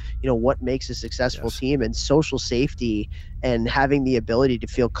did, what makes a successful team, and social safety and having the ability to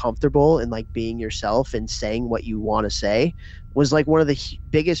feel comfortable and like being yourself and saying what you want to say was like one of the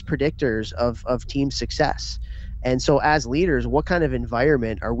biggest predictors of team success. And so as leaders, what kind of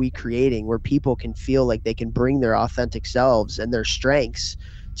environment are we creating where people can feel like they can bring their authentic selves and their strengths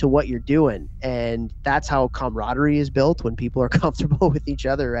to what you're doing? And that's how camaraderie is built, when people are comfortable with each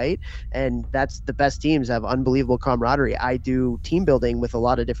other, right? And that's the best teams have unbelievable camaraderie. I do team building with a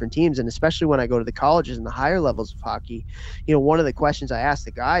lot of different teams, and especially when I go to the colleges and the higher levels of hockey, you know, one of the questions I ask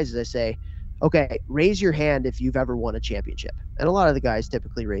the guys is I say, okay, raise your hand if you've ever won a championship. And a lot of the guys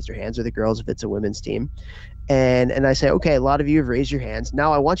typically raise their hands, or the girls if it's a women's team. And I say, okay, a lot of you have raised your hands.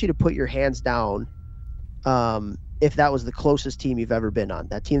 Now I want you to put your hands down if that was the closest team you've ever been on.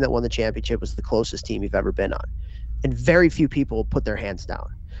 That team that won the championship was the closest team you've ever been on. And very few people put their hands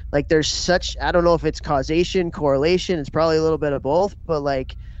down. Like there's such, I don't know if it's causation, correlation, it's probably a little bit of both, but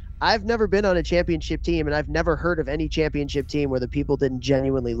like I've never been on a championship team, and I've never heard of any championship team where the people didn't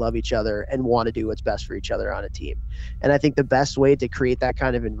genuinely love each other and want to do what's best for each other on a team. And I think the best way to create that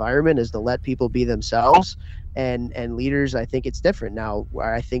kind of environment is to let people be themselves. And leaders, I think it's different now,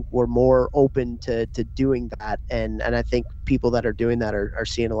 where I think we're more open to doing that. And I think people that are doing that are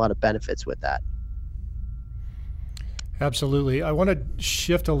seeing a lot of benefits with that. Absolutely. I want to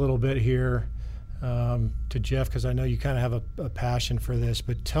shift a little bit here to Jeff, because I know you kind of have a passion for this,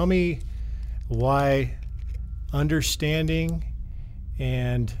 but tell me why understanding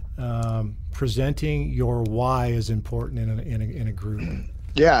and presenting your why is important in a group.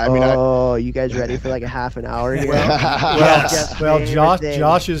 Yeah, I mean, you guys ready for like a half an hour here? Well,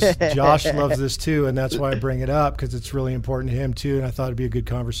 Josh loves this too, and that's why I bring it up, because it's really important to him too, and I thought it'd be a good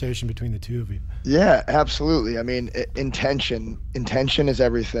conversation between the two of you. Yeah, absolutely. I mean, intention is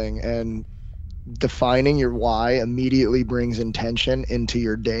everything, and defining your why immediately brings intention into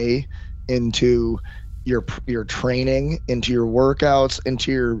your day, into your training, into your workouts,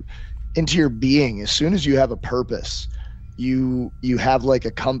 into your being. As soon as you have a purpose, you have like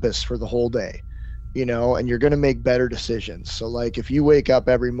a compass for the whole day, you know, and you're going to make better decisions. So like if you wake up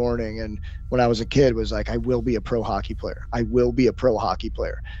every morning, and when I was a kid was like, I will be a pro hockey player. I will be a pro hockey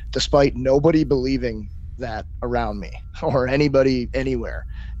player, despite nobody believing that around me or anybody anywhere,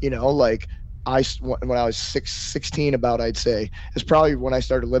 you know, like when I was 16 about, I'd say it's probably when I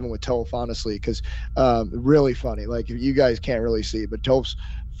started living with Toph, honestly, because really funny, like you guys can't really see, but Toph's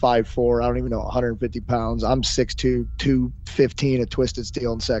 5'4", I don't even know, 150 pounds. I'm 6'2", 215 at Twisted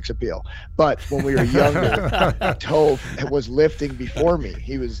Steel and Sex Appeal. But when we were younger, Toph was lifting before me.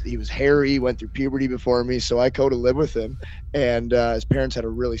 He was hairy, went through puberty before me, so I go to live with him. And his parents had a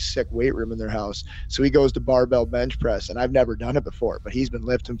really sick weight room in their house. So he goes to barbell bench press, and I've never done it before, but he's been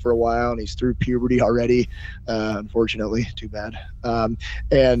lifting for a while, and he's through puberty already, unfortunately, too bad.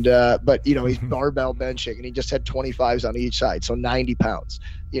 But, you know, he's barbell benching, and he just had 25s on each side, so 90 pounds.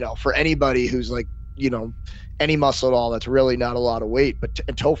 You know, for anybody who's like, you know, any muscle at all, that's really not a lot of weight. But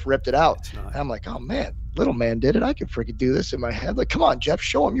and Toph ripped it out. And I'm like, oh man, little man did it. I can freaking do this in my head. Like, come on, Jeff,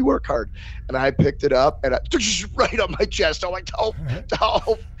 show him you work hard. And I picked it up, and right on my chest. I'm like,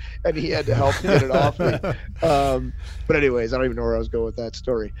 Toph. And he had to help get it off me. But anyways, I don't even know where I was going with that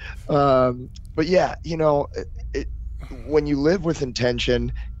story. But yeah, you know, when you live with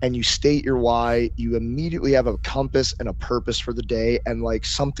intention and you state your why, you immediately have a compass and a purpose for the day, and like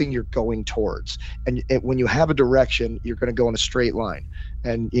something you're going towards. And when you have a direction, you're going to go in a straight line.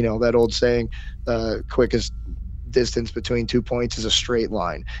 And you know that old saying, quickest distance between 2 points is a straight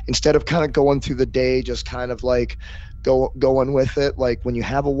line. Instead of kind of going through the day, just kind of like going with it. Like when you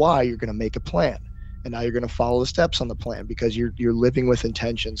have a why, you're going to make a plan. And now you're going to follow the steps on the plan, because you're living with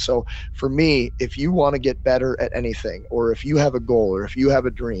intention. So for me, if you want to get better at anything, or if you have a goal, or if you have a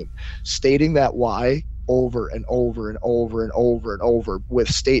dream, stating that why over and over and over and over and over with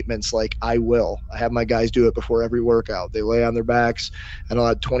statements like, I will. I have my guys do it before every workout. They lay on their backs, and I'll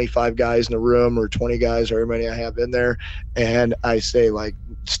have 25 guys in the room, or 20 guys, or however many I have in there. And I say, like,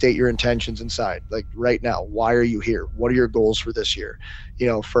 state your intentions inside. Like right now, why are you here? What are your goals for this year? You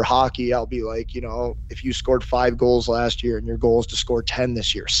know, for hockey, I'll be like, you know, if you scored 5 goals last year and your goal is to score 10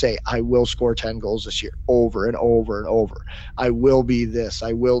 this year, say, I will score 10 goals this year, over and over and over. I will be this,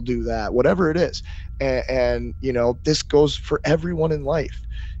 I will do that, whatever it is. And you know, this goes for everyone in life.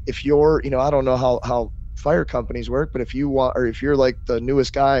 If you're, you know, I don't know how fire companies work, but if you want, or if you're like the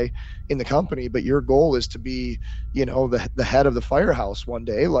newest guy in the company, but your goal is to be, you know, the head of the firehouse one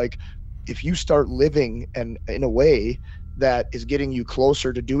day, like if you start living and in a way that is getting you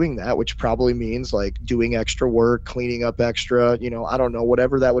closer to doing that, which probably means like doing extra work, cleaning up extra, you know, I don't know,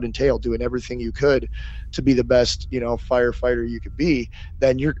 whatever that would entail, doing everything you could to be the best, you know, firefighter you could be,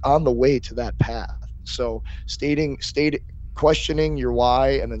 then you're on the way to that path. So stating questioning your why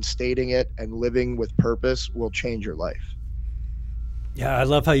and then stating it and living with purpose will change your life. Yeah, I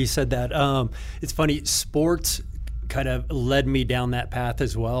love how you said that. It's funny, sports kind of led me down that path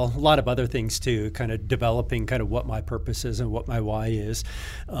as well. A lot of other things too, kind of developing kind of what my purpose is and what my why is.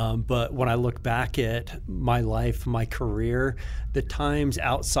 But when I look back at my life, my career, the times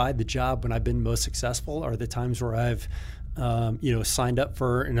outside the job when I've been most successful are the times where I've signed up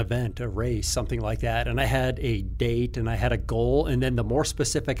for an event, a race, something like that. And I had a date and I had a goal. And then the more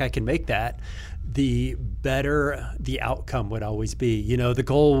specific I can make that, the better the outcome would always be. The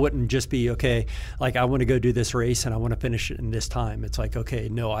goal wouldn't just be, okay, like I want to go do this race and I want to finish it in this time. It's like, okay,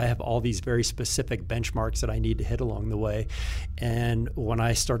 no, I have all these very specific benchmarks that I need to hit along the way. And when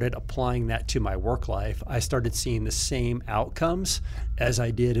I started applying that to my work life, I started seeing the same outcomes as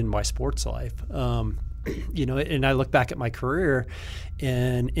I did in my sports life. And I look back at my career,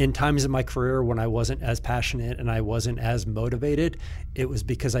 and in times in my career when I wasn't as passionate and I wasn't as motivated, it was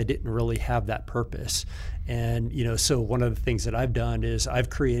because I didn't really have that purpose. And, so one of the things that I've done is I've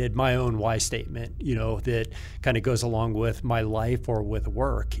created my own why statement, that kind of goes along with my life or with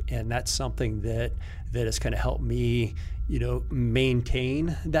work. And that's something that has kind of helped me,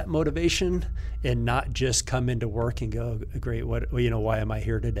 maintain that motivation and not just come into work and go, great, why am I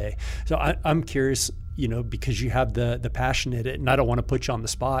here today? So I'm curious, because you have the passion in it, and I don't want to put you on the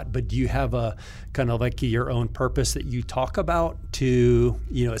spot, but do you have a kind of like your own purpose that you talk about to,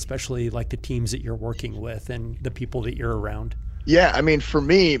 especially like the teams that you're working with and the people that you're around? Yeah. I mean, for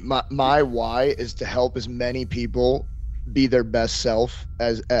me, my why is to help as many people be their best self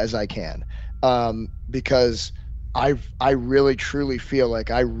as I can. Because I really truly feel like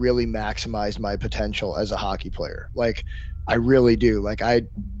I really maximized my potential as a hockey player. Like I really do. Like I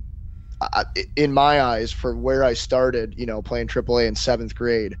in my eyes, for where I started, playing AAA in 7th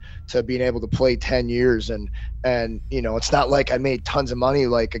grade to being able to play 10 years and it's not like I made tons of money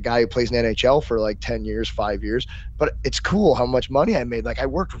like a guy who plays in the NHL for like 10 years, 5 years, but it's cool how much money I made. Like I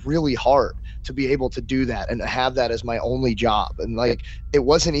worked really hard to be able to do that and to have that as my only job. And like, it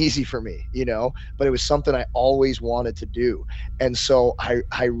wasn't easy for me, but it was something I always wanted to do. And so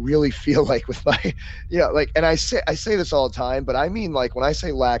I really feel like with my, and I say this all the time, but I mean, like when I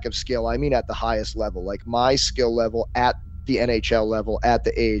say lack of skill, I mean at the highest level, like my skill level at the NHL level, at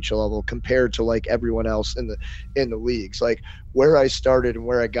the AHL level, compared to like everyone else in the leagues, like where I started and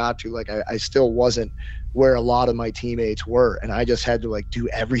where I got to, like I still wasn't where a lot of my teammates were. And I just had to like do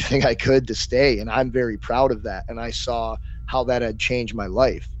everything I could to stay. And I'm very proud of that. And I saw how that had changed my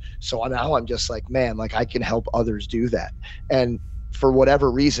life. So now I'm just like, man, like I can help others do that. And for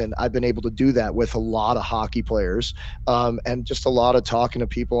whatever reason, I've been able to do that with a lot of hockey players, and just a lot of talking to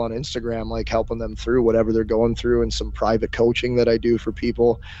people on Instagram, like helping them through whatever they're going through, and some private coaching that I do for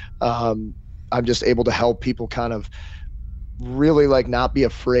people. I'm just able to help people kind of really like not be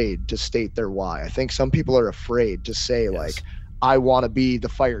afraid to state their why. I think some people are afraid to say, yes, like, I want to be the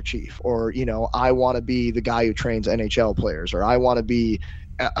fire chief, or, I want to be the guy who trains NHL players, or I want to be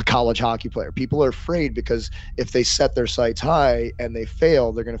a college hockey player. People are afraid because if they set their sights high and they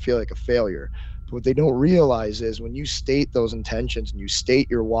fail, they're going to feel like a failure. But what they don't realize is when you state those intentions and you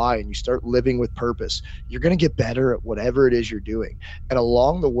state your why and you start living with purpose, you're going to get better at whatever it is you're doing. And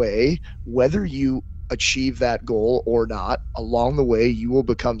along the way, whether you achieve that goal or not, along the way, you will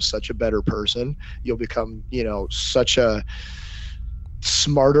become such a better person. You'll become, such a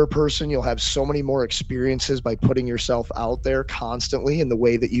smarter person. You'll have so many more experiences by putting yourself out there constantly in the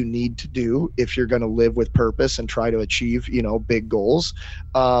way that you need to do if you're going to live with purpose and try to achieve, big goals.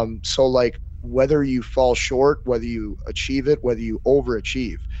 So like whether you fall short, whether you achieve it, whether you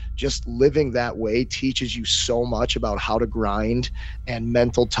overachieve, just living that way teaches you so much about how to grind and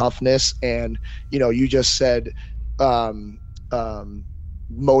mental toughness. And, you just said,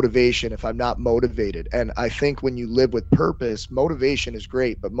 motivation, if I'm not motivated. And I think when you live with purpose, motivation is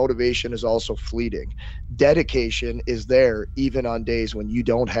great, but motivation is also fleeting. Dedication is there even on days when you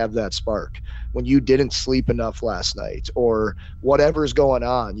don't have that spark, when you didn't sleep enough last night, or whatever's going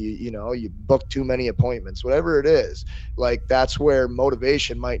on, you booked too many appointments, whatever it is, like that's where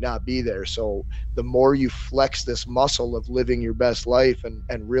motivation might not be there. So the more you flex this muscle of living your best life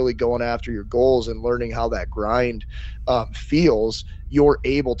and really going after your goals and learning how that grind feels, you're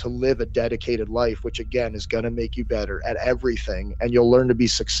able to live a dedicated life, which again is going to make you better at everything. And you'll learn to be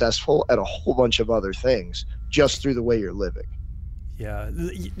successful at a whole bunch of other things just through the way you're living. Yeah.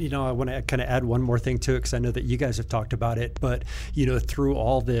 I want to kind of add one more thing to it, because I know that you guys have talked about it, but, through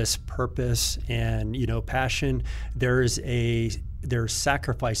all this purpose and, passion, there's a there's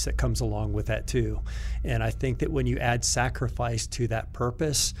sacrifice that comes along with that too. And I think that when you add sacrifice to that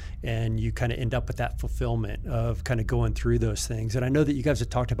purpose, and you kind of end up with that fulfillment of kind of going through those things. And I know that you guys have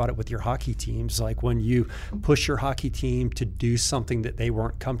talked about it with your hockey teams, like when you push your hockey team to do something that they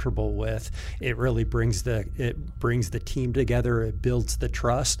weren't comfortable with, it really brings the team together, it builds the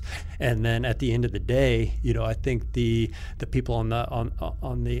trust. And then at the end of the day, I think the people out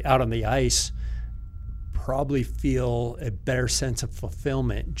on the ice probably feel a better sense of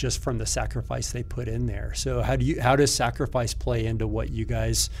fulfillment just from the sacrifice they put in there. So how does sacrifice play into what you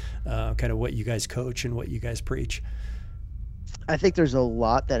guys what you guys coach and what you guys preach? I think there's a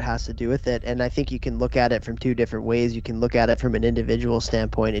lot that has to do with it, and I think you can look at it from two different ways. You can look at it from an individual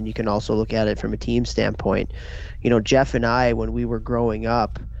standpoint, and you can also look at it from a team standpoint. Jeff and I, when we were growing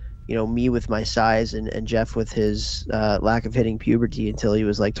up, me with my size and Jeff with his lack of hitting puberty until he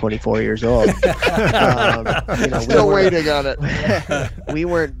was like 24 years old. Still waiting on it. We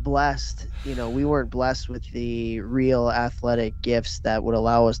weren't blessed. We weren't blessed with the real athletic gifts that would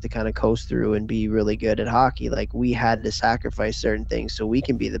allow us to kind of coast through and be really good at hockey. Like, we had to sacrifice certain things so we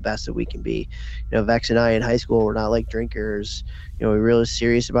can be the best that we can be. Vex and I in high school were not like drinkers. We were really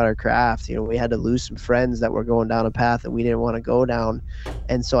serious about our craft. We had to lose some friends that were going down a path that we didn't want to go down.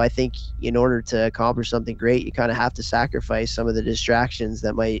 And so I think in order to accomplish something great, you kind of have to sacrifice some of the distractions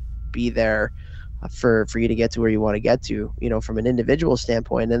that might be there for you to get to where you want to get to, from an individual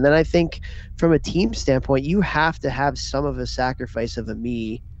standpoint. And then I think from a team standpoint, you have to have some of a sacrifice of a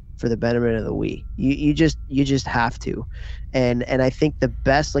me for the betterment of the we. You just have to. And I think the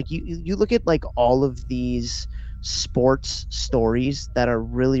best, like you look at like all of these sports stories that are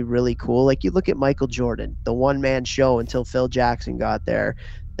really, really cool. Like, you look at Michael Jordan, the one-man show until Phil Jackson got there.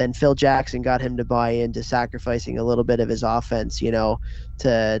 Then Phil Jackson got him to buy into sacrificing a little bit of his offense,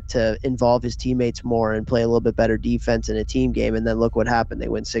 to involve his teammates more and play a little bit better defense in a team game. And then look what happened. They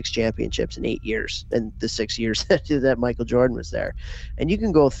win 6 championships in 8 years, in the 6 years that Michael Jordan was there. And you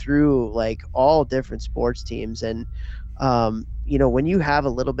can go through like all different sports teams. And when you have a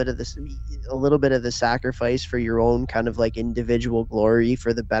little bit of the sacrifice for your own kind of like individual glory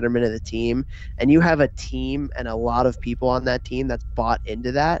for the betterment of the team, and you have a team and a lot of people on that team that's bought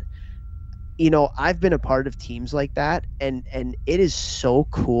into that, I've been a part of teams like that, and it is so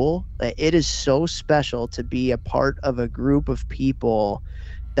cool. It is so special to be a part of a group of people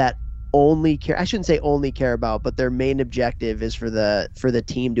that only care, I shouldn't say only care about, but their main objective is for the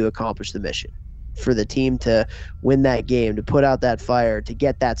team to accomplish the mission, for the team to win that game, to put out that fire, to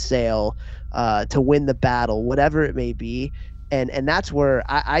get that sale, to win the battle, whatever it may be. And that's where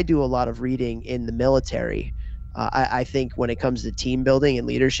I do a lot of reading in the military. I think when it comes to team building and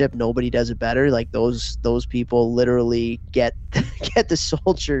leadership, nobody does it better. Like, those people literally get the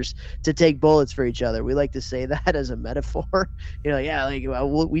soldiers to take bullets for each other. We like to say that as a metaphor.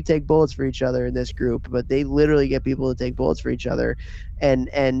 We take bullets for each other in this group, but they literally get people to take bullets for each other. And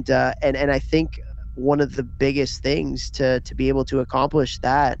I think one of the biggest things to be able to accomplish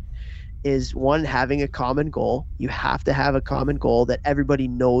that is, one, having a common goal. You have to have a common goal that everybody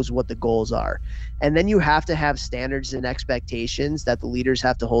knows what the goals are. And then you have to have standards and expectations that the leaders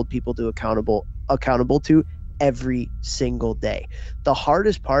have to hold people to accountable to every single day. The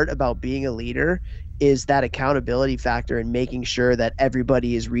hardest part about being a leader is that accountability factor and making sure that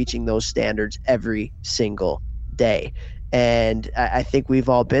everybody is reaching those standards every single day. And I think we've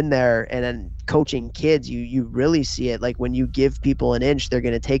all been there. And then coaching kids, you really see it. Like, when you give people an inch, they're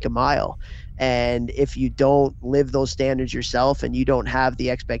going to take a mile. And if you don't live those standards yourself, and you don't have the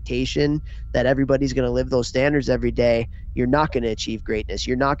expectation that everybody's going to live those standards every day, you're not going to achieve greatness.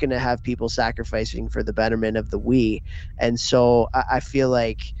 You're not going to have people sacrificing for the betterment of the we. And so I feel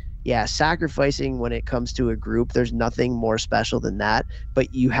like, sacrificing when it comes to a group, there's nothing more special than that.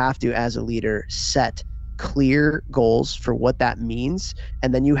 But you have to, as a leader, set clear goals for what that means,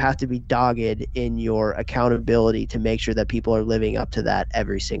 and then you have to be dogged in your accountability to make sure that people are living up to that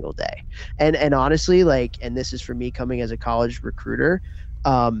every single day. And honestly, and this is for me coming as a college recruiter,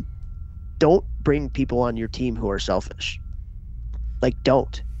 don't bring people on your team who are selfish.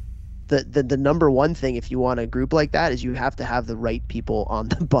 Don't. The number one thing, if you want a group like that, is you have to have the right people on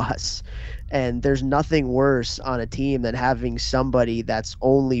the bus. And there's nothing worse on a team than having somebody that's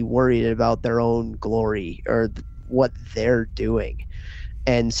only worried about their own glory or what they're doing.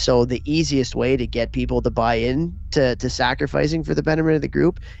 And so the easiest way to get people to buy in to sacrificing for the betterment of the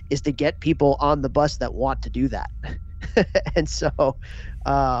group is to get people on the bus that want to do that. And so,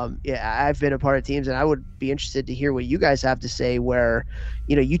 I've been a part of teams, and I would be interested to hear what you guys have to say, where,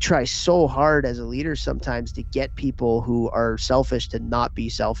 you try so hard as a leader sometimes to get people who are selfish to not be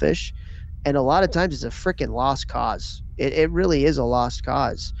selfish. And a lot of times it's a freaking lost cause. It really is a lost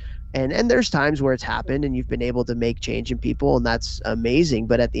cause. And there's times where it's happened and you've been able to make change in people, and that's amazing.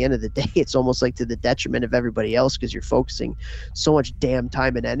 But at the end of the day, it's almost like to the detriment of everybody else, because you're focusing so much damn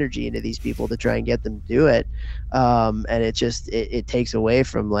time and energy into these people to try and get them to do it. And it just, it takes away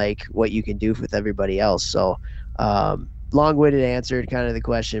from like what you can do with everybody else. So long-winded answered kind of the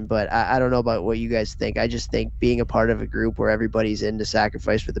question, but I don't know about what you guys think. I just think being a part of a group where everybody's in to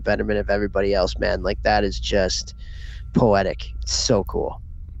sacrifice for the betterment of everybody else, man, like that is just poetic. It's so cool.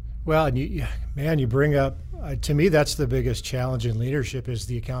 Well, and you bring up, to me, that's the biggest challenge in leadership, is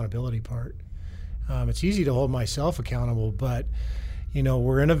the accountability part. It's easy to hold myself accountable, but,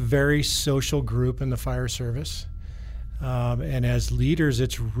 we're in a very social group in the fire service. And as leaders,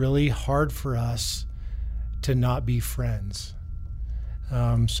 it's really hard for us to not be friends.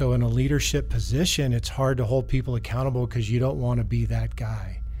 So in a leadership position, it's hard to hold people accountable because you don't want to be that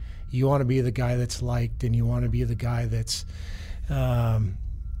guy. You want to be the guy that's liked, and you want to be the guy that's,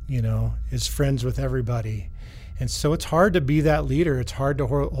 is friends with everybody. And so it's hard to be that leader. It's hard to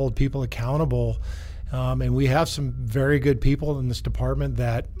hold people accountable. And we have some very good people in this department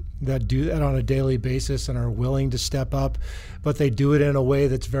that do that on a daily basis and are willing to step up, but they do it in a way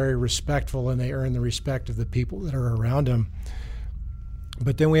that's very respectful, and they earn the respect of the people that are around them.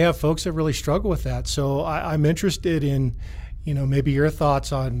 But then we have folks that really struggle with that. So I'm interested in, maybe your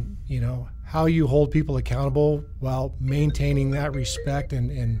thoughts on, how you hold people accountable while maintaining that respect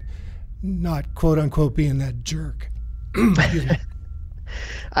and not, quote unquote, being that jerk.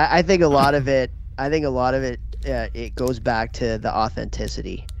 I think a lot of it, it goes back to the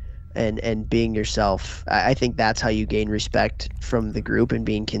authenticity and being yourself. I think that's how you gain respect from the group, and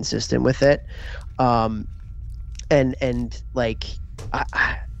being consistent with it.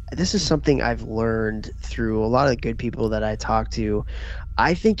 This is something I've learned through a lot of the good people that I talk to.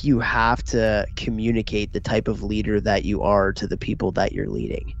 I think you have to communicate the type of leader that you are to the people that you're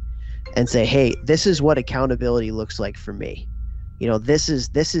leading, and say, hey, this is what accountability looks like for me. This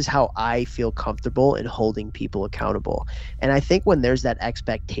is how I feel comfortable in holding people accountable. And I think when there's that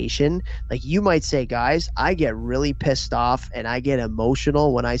expectation, like you might say, guys, I get really pissed off and I get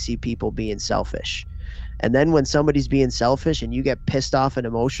emotional when I see people being selfish. And then when somebody's being selfish and you get pissed off and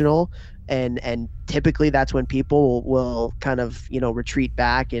emotional, and typically that's when people will kind of, retreat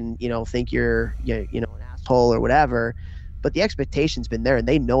back and, think you're an asshole or whatever. But the expectation's been there, and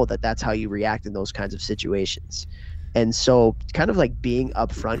they know that that's how you react in those kinds of situations. And so kind of like being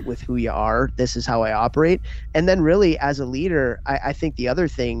upfront with who you are, this is how I operate. And then really as a leader, I think the other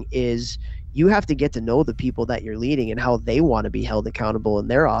thing is you have to get to know the people that you're leading and how they want to be held accountable in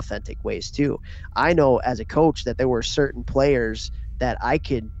their authentic ways too. I know as a coach that there were certain players that I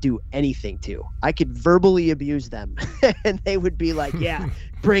could do anything to. I could verbally abuse them and they would be like, yeah,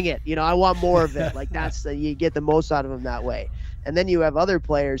 bring it. I want more of it. Like you get the most out of them that way. And then you have other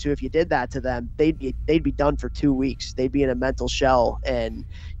players who, if you did that to them, they'd be done for 2 weeks. They'd be in a mental shell, and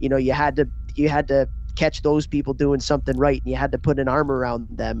you had to catch those people doing something right, and you had to put an arm around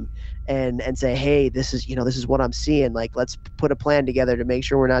them and say, hey, this is what I'm seeing. Like, let's put a plan together to make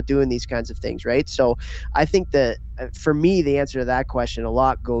sure we're not doing these kinds of things, right? So I think that for me, the answer to that question a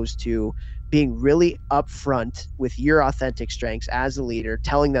lot goes to being really upfront with your authentic strengths as a leader,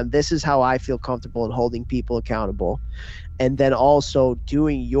 telling them this is how I feel comfortable in holding people accountable. And then also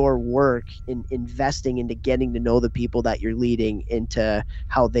doing your work in investing into getting to know the people that you're leading, into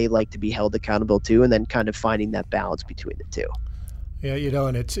how they like to be held accountable to, and then kind of finding that balance between the two. Yeah,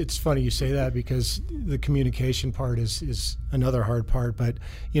 and it's funny you say that, because the communication part is another hard part. But,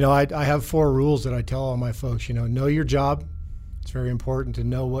 I have 4 rules that I tell all my folks. Know your job. It's very important to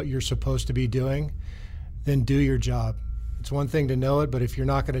know what you're supposed to be doing. Then do your job. It's one thing to know it, but if you're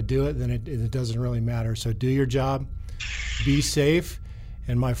not going to do it, then it doesn't really matter. So do your job. Be safe.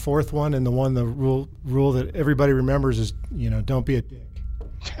 And my 4th one, and the rule that everybody remembers, is, don't be a dick.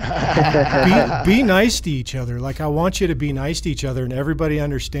 be nice to each other. Like, I want you to be nice to each other, and everybody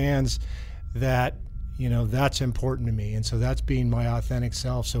understands that, that's important to me. And so that's being my authentic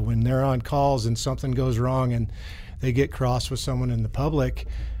self. So when they're on calls and something goes wrong and they get cross with someone in the public,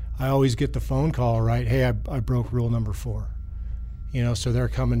 I always get the phone call, right? Hey, I broke rule number 4. So they're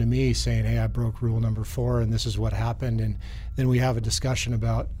coming to me saying, hey, I broke rule number 4 and this is what happened. And then we have a discussion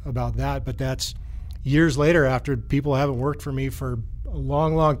about that. But that's years later, after people haven't worked for me for a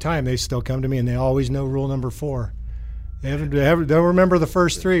long, long time, they still come to me and they always know rule number 4. They don't remember the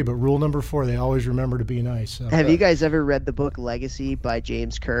first 3, but rule number 4, they always remember to be nice. So. Have you guys ever read the book Legacy by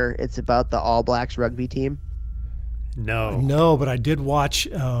James Kerr? It's about the All Blacks rugby team. No, but I did watch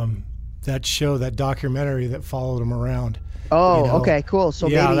that show, that documentary that followed him around. Oh, you know? okay, cool. So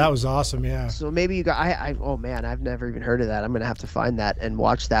yeah, maybe that was awesome. Yeah. So maybe you got oh man, I've never even heard of that. I'm gonna have to find that and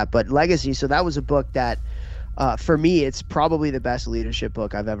watch that. But Legacy, so that was a book that for me it's probably the best leadership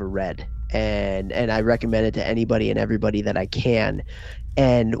book I've ever read. And I recommend it to anybody and everybody that I can.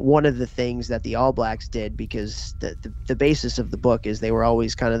 And one of the things that the All Blacks did, because the basis of the book is they were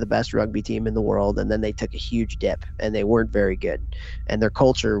always kind of the best rugby team in the world, and then they took a huge dip and they weren't very good, and their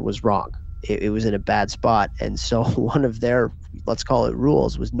culture was wrong. It was in a bad spot. And so one of their, let's call it,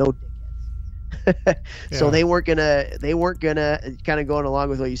 rules was no dickheads. So they weren't gonna kind of going along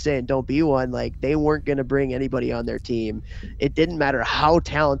with what you're saying, don't be one. Like, they weren't gonna bring anybody on their team. It didn't matter how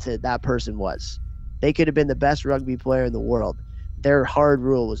talented that person was. They could have been the best rugby player in the world. Their hard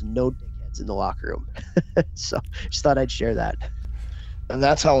rule was no dickheads in the locker room. So just thought I'd share that. And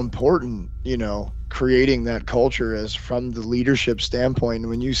that's how important, creating that culture is from the leadership standpoint.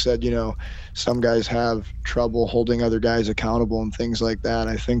 When you said, some guys have trouble holding other guys accountable and things like that,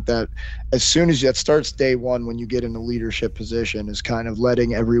 I think that as soon as that starts day one, when you get in a leadership position, is kind of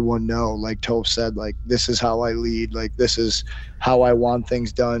letting everyone know, like Toph said, like, this is how I lead, like, this is how I want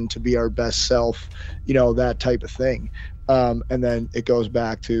things done to be our best self, that type of thing. And then it goes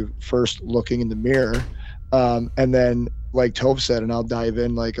back to first looking in the mirror, and then, like Toph said, and I'll dive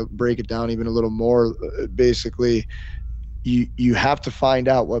in, break it down even a little more. Basically, you have to find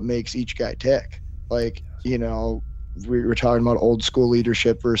out what makes each guy tick. Like, we were talking about old school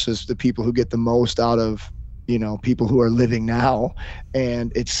leadership versus the people who get the most out of, people who are living now.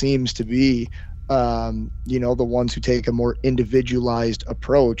 And it seems to be, the ones who take a more individualized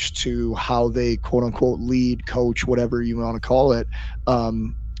approach to how they quote unquote lead, coach, whatever you want to call it,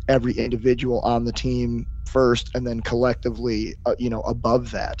 every individual on the team first, and then collectively,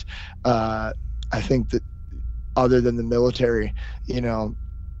 above that. I think that other than the military,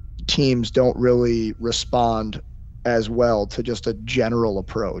 teams don't really respond as well to just a general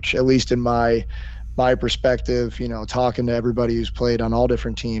approach, at least in my perspective, talking to everybody who's played on all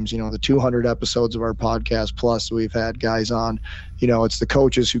different teams, the 200 episodes of our podcast, plus we've had guys on, it's the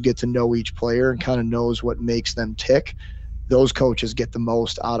coaches who get to know each player and kind of knows what makes them tick. Those coaches get the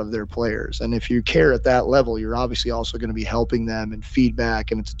most out of their players. And if you care at that level, you're obviously also going to be helping them and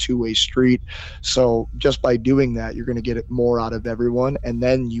feedback, and it's a two-way street. So just by doing that, you're going to get it more out of everyone, and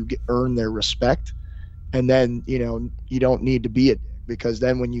then you earn their respect. And then, you don't need to be a dick, because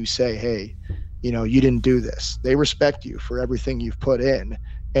then when you say, hey, you didn't do this, they respect you for everything you've put in,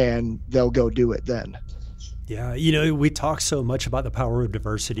 and they'll go do it then. Yeah, we talk so much about the power of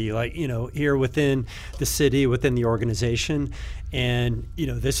diversity, like, here within the city, within the organization. And,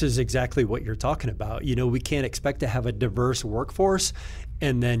 this is exactly what you're talking about. We can't expect to have a diverse workforce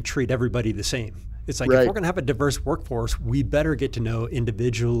and then treat everybody the same. It's like, right. If we're going to have a diverse workforce, we better get to know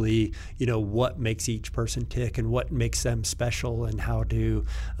individually, what makes each person tick and what makes them special, and how to,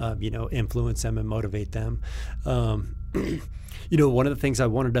 influence them and motivate them. One of the things I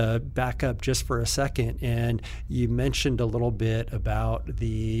wanted to back up just for a second, and you mentioned a little bit about the,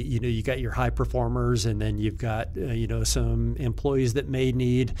 you got your high performers, and then you've got, some employees that may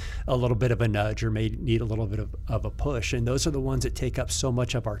need a little bit of a nudge or may need a little bit of a push. And those are the ones that take up so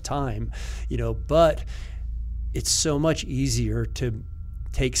much of our time, but it's so much easier to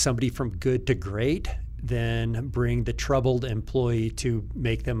take somebody from good to great than bring the troubled employee to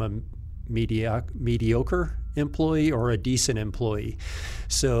make them a mediocre employee or a decent employee.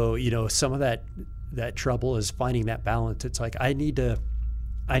 So, some of that trouble is finding that balance. It's like, I need to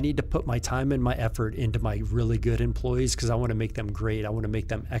put my time and my effort into my really good employees, because I want to make them great. I want to make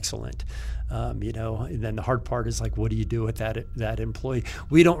them excellent. And then the hard part is, like, what do you do with that employee?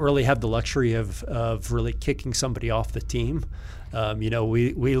 We don't really have the luxury of really kicking somebody off the team. We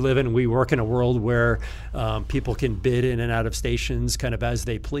live and we work in a world where people can bid in and out of stations kind of as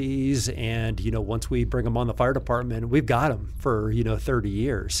they please. And, once we bring them on the fire department, we've got them for, 30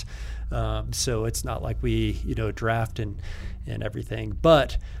 years. So it's not like we, draft and everything.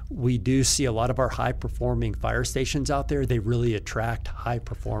 But we do see a lot of our high-performing fire stations out there. They really attract high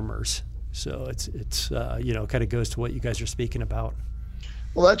performers. So it's kind of goes to what you guys are speaking about.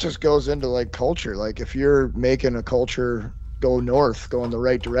 Well, that just goes into, like, culture. Like, if you're making a culture go north, go in the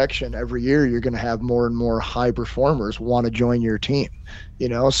right direction, every year you're going to have more and more high performers want to join your team.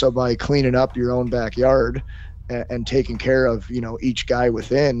 So by cleaning up your own backyard and taking care of, each guy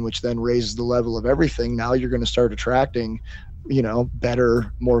within, which then raises the level of everything, now you're going to start attracting,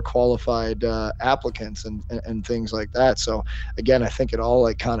 better, more qualified applicants and things like that. So again, I think it all,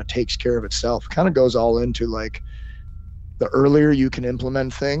 like, kind of takes care of itself. Kind of goes all into, like the earlier you can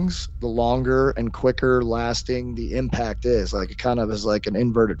implement things, the longer and quicker lasting the impact is. Like, it kind of is like an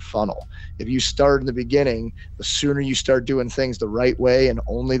inverted funnel. If you start in the beginning, the sooner you start doing things the right way and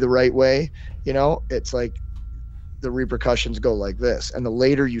only the right way, you know, it's like the repercussions go like this. And the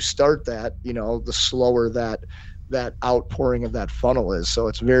later you start that, you know, the slower that outpouring of that funnel is. So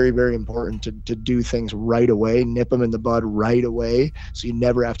it's very, very important to do things right away, nip them in the bud right away, so you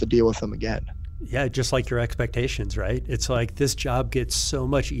never have to deal with them again. Yeah, just like your expectations, right? It's like this job gets so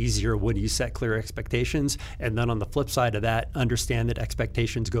much easier when you set clear expectations. And then on the flip side of that, understand that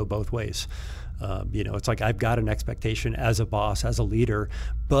expectations go both ways. You know, it's like I've got an expectation as a boss, as a leader,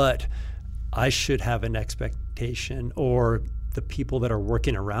 but I should have an expectation, or the people that are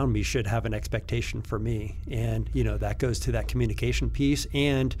working around me should have an expectation for me. And, you know, that goes to that communication piece.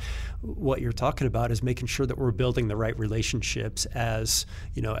 And what you're talking about is making sure that we're building the right relationships as,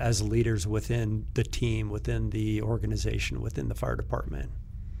 you know, as leaders within the team, within the organization, within the fire department.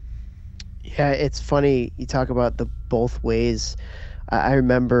 Yeah, it's funny you talk about the both ways. I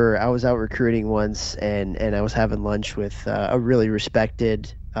remember I was out recruiting once, and I was having lunch with a really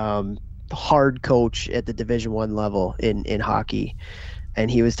respected hard coach at the Division I level in hockey,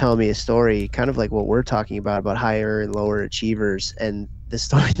 and he was telling me a story kind of like what we're talking about higher and lower achievers. And the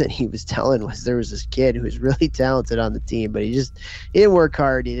story that he was telling was there was this kid who was really talented on the team, but he didn't work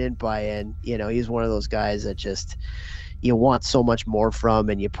hard, he didn't buy in. You know, he's one of those guys that just you want so much more from,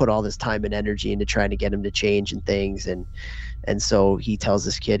 and you put all this time and energy into trying to get him to change and things. And so he tells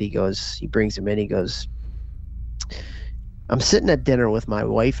this kid, he brings him in, he goes, I'm sitting at dinner with my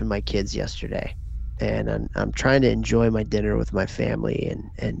wife and my kids yesterday, and I'm trying to enjoy my dinner with my family.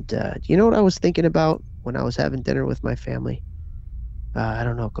 And you know what I was thinking about when I was having dinner with my family? I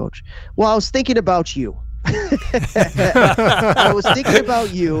don't know, Coach. Well, I was thinking about you. I was thinking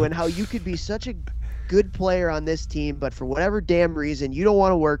about you and how you could be such a good player on this team, but for whatever damn reason, you don't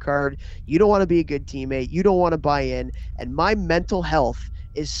want to work hard. You don't want to be a good teammate. You don't want to buy in. And my mental health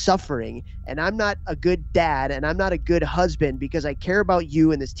is suffering, and I'm not a good dad, and I'm not a good husband because I care about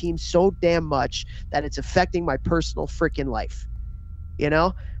you and this team so damn much that it's affecting my personal freaking life, you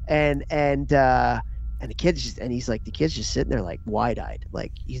know? And the kids the kid's just sitting there like wide-eyed,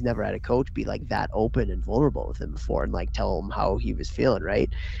 like he's never had a coach be like that open and vulnerable with him before and like tell him how he was feeling, right?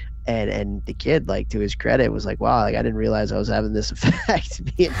 And the kid, like, to his credit, was like, wow, like I didn't realize I was having this effect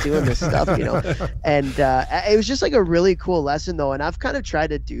doing this stuff, you know? And it was just like a really cool lesson though. And I've kind of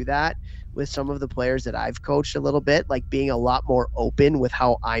tried to do that with some of the players that I've coached a little bit, like being a lot more open with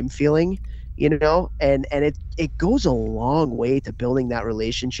how I'm feeling, you know, and it goes a long way to building that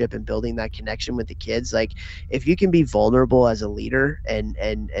relationship and building that connection with the kids. Like if you can be vulnerable as a leader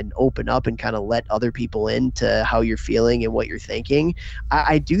and open up and kind of let other people into how you're feeling and what you're thinking,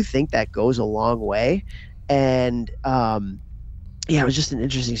 I do think that goes a long way. And yeah, it was just an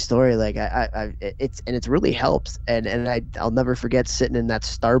interesting story. Like it's really helped. And I'll never forget sitting in that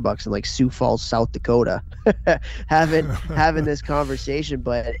Starbucks in like Sioux Falls, South Dakota, having this conversation.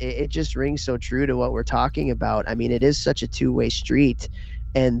 But it just rings so true to what we're talking about. I mean, it is such a two-way street.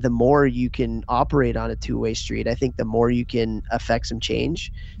 And the more you can operate on a two-way street, I think the more you can affect some change,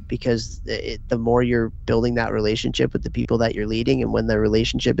 because the more you're building that relationship with the people that you're leading. And when the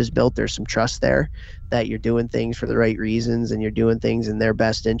relationship is built, there's some trust there that you're doing things for the right reasons and you're doing things in their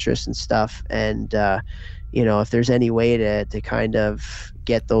best interest and stuff. And, you know, if there's any way to kind of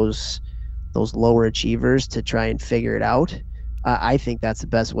get those lower achievers to try and figure it out, I think that's the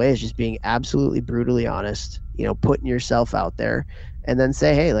best way, is just being absolutely brutally honest, you know, putting yourself out there. And then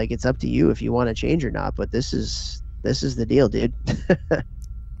say, hey, like, it's up to you if you want to change or not, but this is the deal, dude.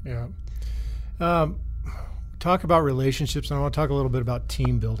 Yeah. Talk about relationships, and I want to talk a little bit about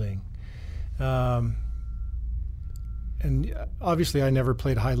team building. And obviously I never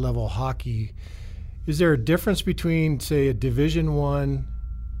played high level hockey. Is there a difference between, say, a Division I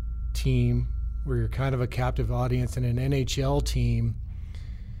team where you're kind of a captive audience and an NHL team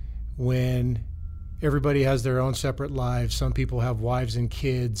when everybody has their own separate lives? Some people have wives and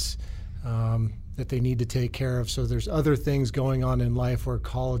kids that they need to take care of. So there's other things going on in life, where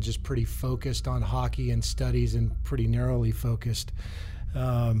college is pretty focused on hockey and studies and pretty narrowly focused.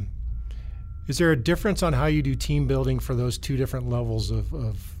 Is there a difference on how you do team building for those two different levels of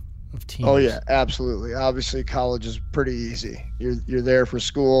teams? Oh yeah, absolutely. Obviously college is pretty easy. You're there for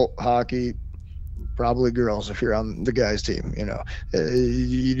school, hockey, probably girls if you're on the guys team, you know.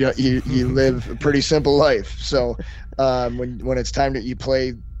 You live a pretty simple life. So when it's time that you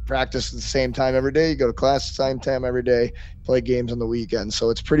practice at the same time every day, you go to class at the same time every day, play games on the weekend. So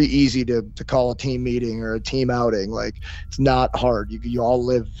it's pretty easy to call a team meeting or a team outing. Like, it's not hard. You all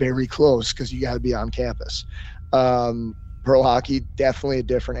live very close because you got to be on campus. pro hockey, definitely a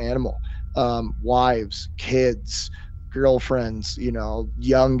different animal. Wives, kids, girlfriends,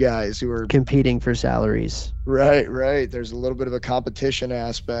 young guys who are competing for salaries. Right. There's a little bit of a competition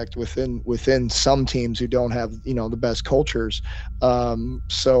aspect within some teams who don't have, the best cultures.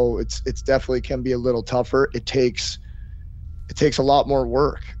 So it's definitely can be a little tougher. It takes a lot more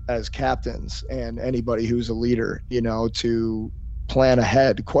work as captains and anybody who's a leader, to plan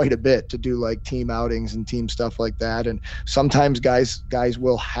ahead quite a bit, to do like team outings and team stuff like that. And sometimes guys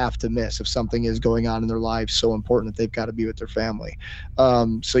will have to miss if something is going on in their lives so important that they've got to be with their family.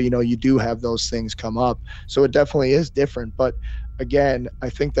 So, you do have those things come up. So it definitely is different. But again, I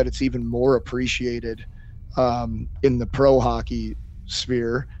think that it's even more appreciated in the pro hockey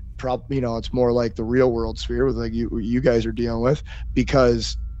sphere. It's more like the real world sphere with like you guys are dealing with,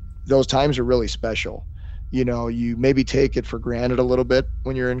 because those times are really special. You maybe take it for granted a little bit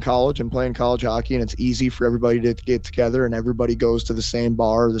when you're in college and playing college hockey, and it's easy for everybody to get together and everybody goes to the same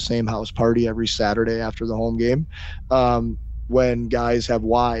bar or the same house party every Saturday after the home game. When guys have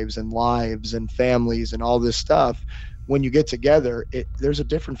wives and lives and families and all this stuff, when you get together, there's a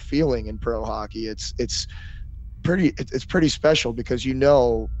different feeling in pro hockey. It's pretty special, because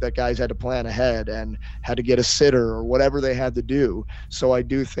that guys had to plan ahead and had to get a sitter or whatever they had to do. So I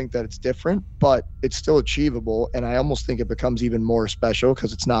do think that it's different, but it's still achievable. And I almost think it becomes even more special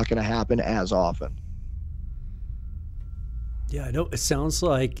because it's not going to happen as often. Yeah, I know. It sounds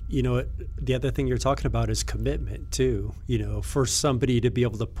like, the other thing you're talking about is commitment too, for somebody to be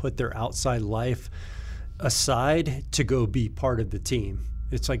able to put their outside life aside to go be part of the team.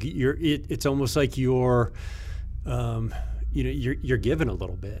 It's like it's almost like you're given a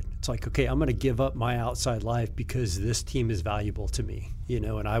little bit. It's like, okay, I'm going to give up my outside life because this team is valuable to me,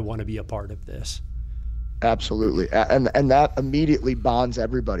 and I want to be a part of this. Absolutely. And that immediately bonds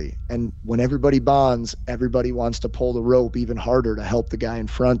everybody. And when everybody bonds, everybody wants to pull the rope even harder to help the guy in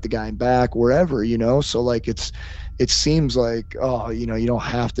front, the guy in back, wherever, So like it seems like, you don't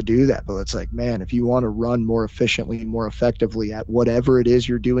have to do that. But it's like, man, if you want to run more efficiently and more effectively at whatever it is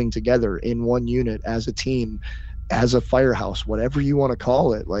you're doing together in one unit as a team, as a firehouse, whatever you want to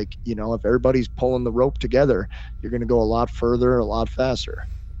call it, like, if everybody's pulling the rope together, you're going to go a lot further, a lot faster.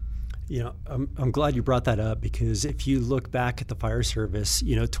 I'm glad you brought that up, because if you look back at the fire service,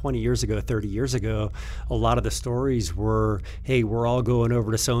 20 years ago, 30 years ago, a lot of the stories were, hey, we're all going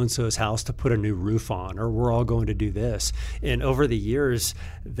over to so-and-so's house to put a new roof on, or we're all going to do this. And over the years,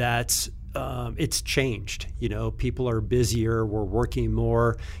 it's changed. People are busier, we're working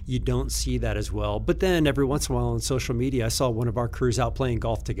more. You don't see that as well. But then every once in a while on social media, I saw one of our crews out playing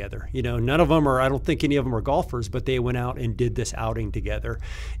golf together. None of them I don't think any of them are golfers, but they went out and did this outing together.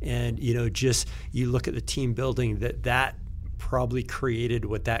 And, you look at the team building that probably created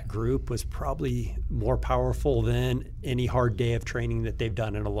with that group was probably more powerful than any hard day of training that they've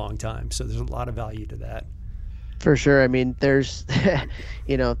done in a long time. So there's a lot of value to that. For sure. I mean, there's,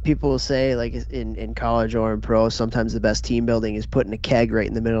 people will say, like, in college or in pro, sometimes the best team building is putting a keg right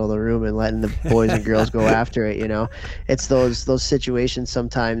in the middle of the room and letting the boys and girls go after it. It's those situations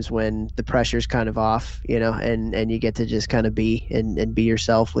sometimes when the pressure's kind of off, and you get to just kind of be and be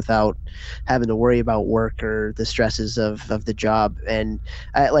yourself without having to worry about work or the stresses of the job. And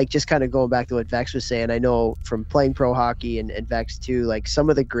I like just kind of going back to what Vex was saying. I know from playing pro hockey and Vex too, like some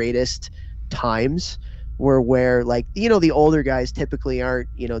of the greatest times where like, the older guys typically aren't,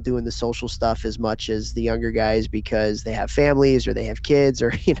 doing the social stuff as much as the younger guys because they have families or they have kids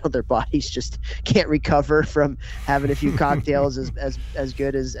or, their bodies just can't recover from having a few cocktails as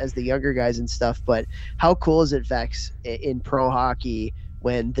good as the younger guys and stuff. But how cool is it, Vex, in pro hockey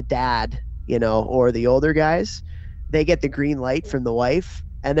when the dad, or the older guys, they get the green light from the wife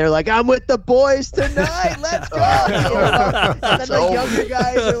and they're like, I'm with the boys tonight. Let's go. And then the younger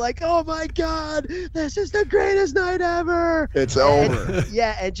guys are like, oh my God, this is the greatest night ever. It's over.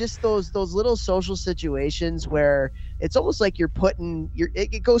 Yeah. And just those little social situations where it's almost like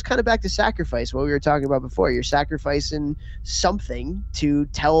it goes kind of back to sacrifice, what we were talking about before. You're sacrificing something to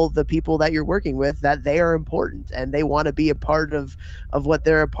tell the people that you're working with that they are important and they want to be a part of what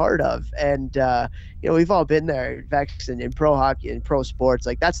they're a part of. And, we've all been there, Vex, in pro hockey and pro sports.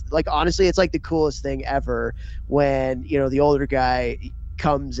 Like that's like, honestly, it's like the coolest thing ever when, the older guy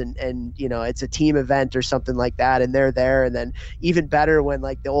comes and it's a team event or something like that. And they're there. And then even better when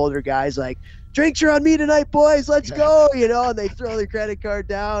like the older guys like, drinks are on me tonight, boys. Let's go, and they throw their credit card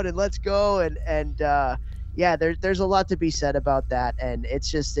down and let's go. And yeah, there's a lot to be said about that. And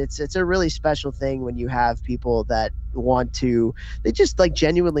it's just, it's a really special thing when you have people that they just like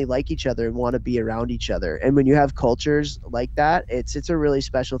genuinely like each other and want to be around each other. And when you have cultures like that, it's a really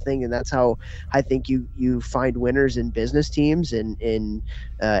special thing. And that's how I think you find winners in business teams and in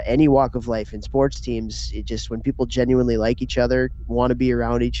any walk of life. In sports teams, it just, when people genuinely like each other, want to be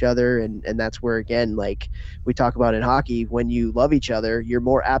around each other, and that's where, again, like we talk about in hockey, when you love each other, you're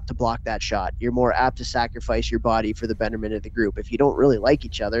more apt to block that shot. You're more apt to sacrifice your body for the betterment of the group. If you don't really like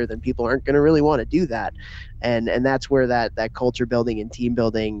each other, then people aren't going to really want to do that. And that's where that culture building and team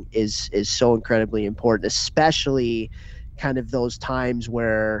building is so incredibly important, especially kind of those times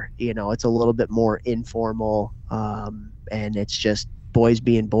where, you know, it's a little bit more informal, and it's just boys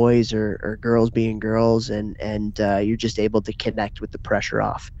being boys or girls being girls, and you're just able to connect with the pressure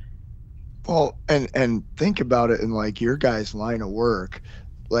off. Well, and think about it in like your guys' line of work,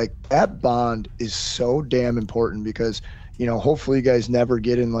 like that bond is so damn important because, you know, hopefully you guys never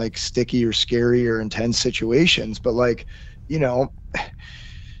get in like sticky or scary or intense situations, but like, you know,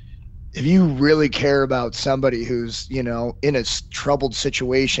 if you really care about somebody who's, you know, in a troubled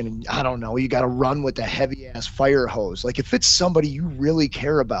situation, and I don't know, you got to run with a heavy ass fire hose. Like if it's somebody you really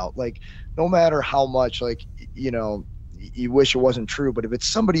care about, like no matter how much, like, you know, you wish it wasn't true, but if it's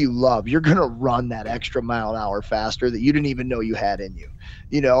somebody you love, you're going to run that extra mile an hour faster that you didn't even know you had in you,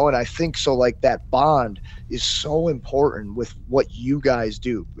 you know? And I think so, like that bond is so important with what you guys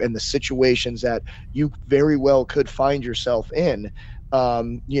do and the situations that you very well could find yourself in.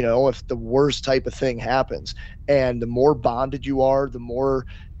 You know, if the worst type of thing happens, and the more bonded you are, the more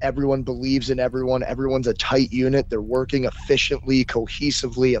everyone believes in everyone, everyone's a tight unit, they're working efficiently,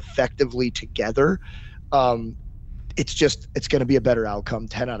 cohesively, effectively together. It's going to be a better outcome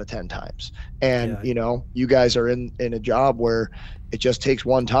 10 out of 10 times. And, you know, you guys are in a job where it just takes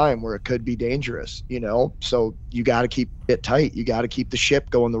one time where it could be dangerous, you know? So you got to keep it tight. You got to keep the ship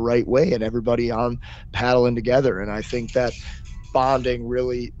going the right way and everybody on paddling together. And I think that bonding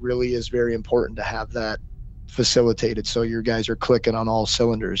really, really is very important to have that facilitated. So your guys are clicking on all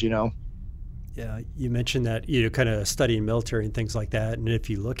cylinders, you know? Yeah, you mentioned that, you know, kind of studying military and things like that. And if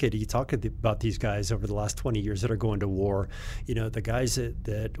you look at, you talk about these guys over the last 20 years that are going to war, you know, the guys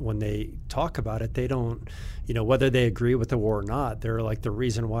that when they talk about it, they don't, you know, whether they agree with the war or not, they're like, the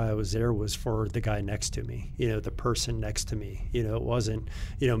reason why I was there was for the guy next to me, you know, the person next to me. You know, it wasn't,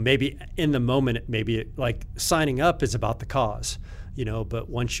 you know, maybe in the moment, maybe like signing up is about the cause. You know, but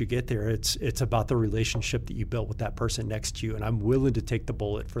once you get there, it's about the relationship that you built with that person next to you. And I'm willing to take the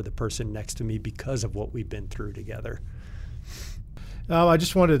bullet for the person next to me because of what we've been through together.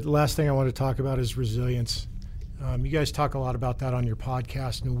 The last thing I want to talk about is resilience. You guys talk a lot about that on your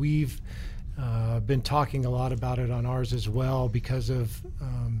podcast, and we've been talking a lot about it on ours as well because of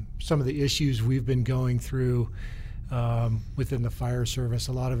some of the issues we've been going through within the fire service.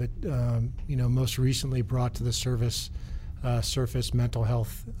 A lot of it, you know, most recently brought to the surface mental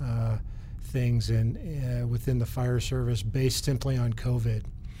health things and within the fire service based simply on COVID.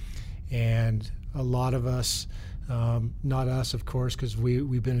 And a lot of us, not us of course, because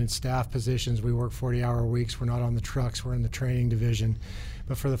we've been in staff positions, we work 40-hour weeks, we're not on the trucks, we're in the training division.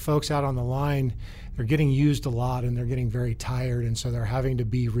 But for the folks out on the line, they're getting used a lot and they're getting very tired, and so they're having to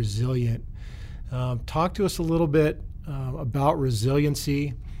be resilient. Talk to us a little bit about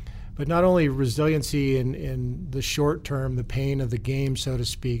resiliency, but not only resiliency in the short term, the pain of the game, so to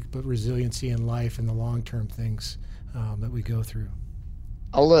speak, but resiliency in life and the long-term things that we go through.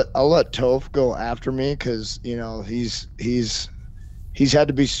 I'll let Toph go after me because, you know, he's had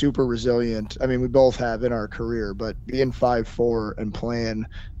to be super resilient. I mean, we both have in our career, but being 5'4" and playing,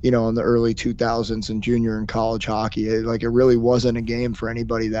 you know, in the early 2000s in junior and college hockey, it really wasn't a game for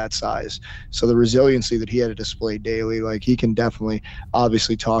anybody that size. So the resiliency that he had to display daily, like he can definitely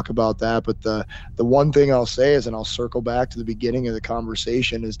obviously talk about that. But the one thing I'll say is, and I'll circle back to the beginning of the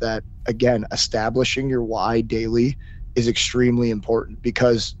conversation, is that, again, establishing your why daily is extremely important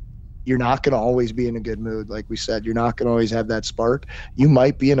because you're not going to always be in a good mood. Like we said, you're not going to always have that spark. You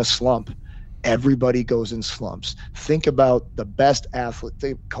might be in a slump. Everybody goes in slumps. Think about the best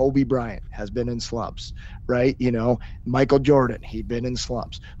athlete. Kobe Bryant has been in slumps, right? You know, Michael Jordan, he'd been in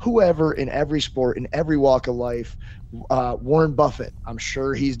slumps. Whoever in every sport, in every walk of life, Warren Buffett, I'm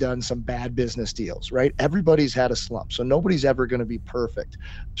sure he's done some bad business deals, right? Everybody's had a slump. So nobody's ever going to be perfect.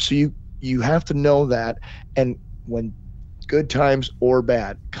 So you have to know that. And when good times or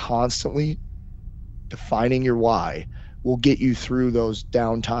bad, constantly defining your why will get you through those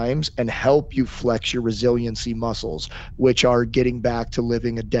down times and help you flex your resiliency muscles, which are getting back to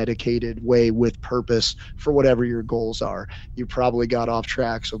living a dedicated way with purpose for whatever your goals are. You probably got off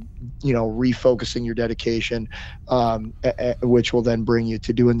track, so refocusing your dedication, which will then bring you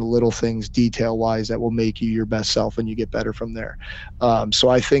to doing the little things detail wise that will make you your best self, and you get better from there. So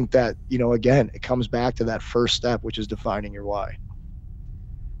I think that, again, it comes back to that first step, which is defining your why.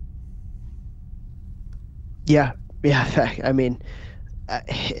 Yeah. I mean,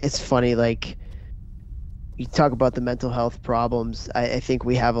 it's funny, like, you talk about the mental health problems. I think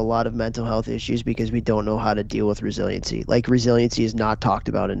we have a lot of mental health issues because we don't know how to deal with resiliency. Like, resiliency is not talked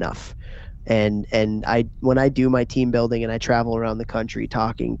about enough. And when I do my team building and I travel around the country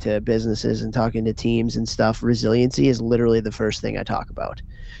talking to businesses and talking to teams and stuff, resiliency is literally the first thing I talk about,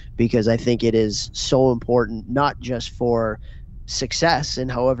 because I think it is so important, not just for success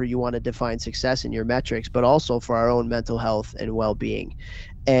and however you want to define success in your metrics, but also for our own mental health and well-being.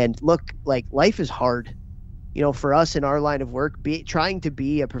 And look, like, life is hard. For us in our line of work, trying to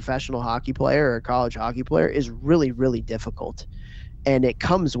be a professional hockey player or a college hockey player is really, really difficult. And it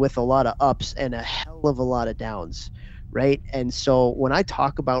comes with a lot of ups and a hell of a lot of downs, right? And so when I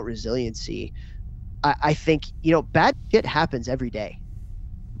talk about resiliency, I think, bad shit happens every day.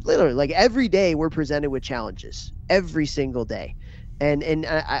 Literally, like, every day we're presented with challenges, every single day. And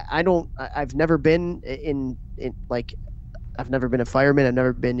I've never been I've never been a fireman. I've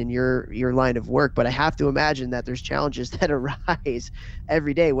never been in your line of work, but I have to imagine that there's challenges that arise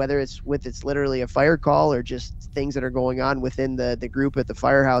every day, whether it's literally a fire call or just things that are going on within the group at the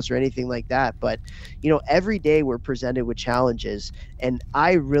firehouse or anything like that. But, every day we're presented with challenges. And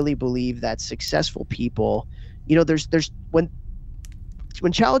I really believe that successful people, there's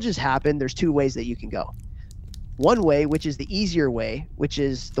when challenges happen, there's two ways that you can go. One way, which is the easier way, which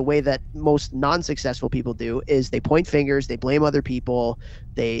is the way that most non-successful people do, is they point fingers, they blame other people,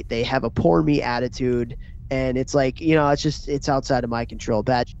 they have a poor me attitude, and it's like, it's outside of my control.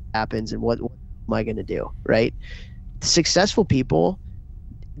 Bad shit happens, and what am I going to do, right? Successful people,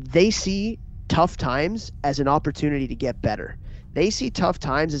 they see tough times as an opportunity to get better. They see tough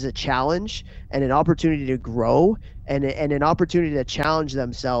times as a challenge and an opportunity to grow and an opportunity to challenge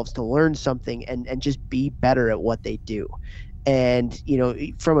themselves, to learn something and just be better at what they do. And,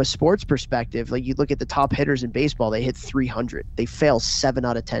 from a sports perspective, like, you look at the top hitters in baseball, they hit 300. They fail 7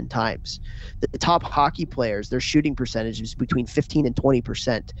 out of 10 times. The top hockey players, their shooting percentage is between 15 and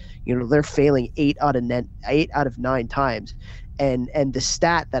 20%. They're failing 8 out of 9 times. And the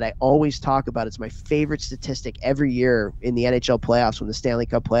stat that I always talk about, it's my favorite statistic every year in the NHL playoffs when the Stanley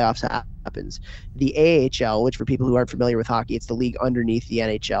Cup playoffs happens. The AHL, which for people who aren't familiar with hockey, it's the league underneath the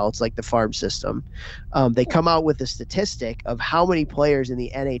NHL. It's like the farm system. They come out with a statistic of how many players in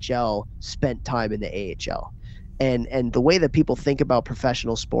the NHL spent time in the AHL. And the way that people think about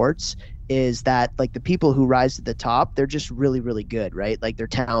professional sports is that, like, the people who rise to the top, they're just really, really good, right? Like, they're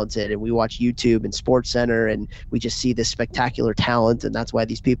talented, and we watch YouTube and SportsCenter, and we just see this spectacular talent, and that's why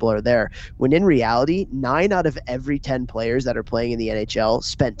these people are there. When in reality, 9 out of every 10 players that are playing in the NHL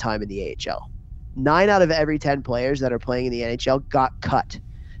spent time in the AHL. 9 out of every 10 players that are playing in the NHL got cut.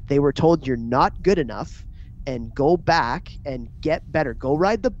 They were told, you're not good enough, and go back and get better. Go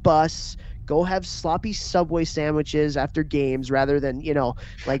ride the bus. Go have sloppy Subway sandwiches after games rather than,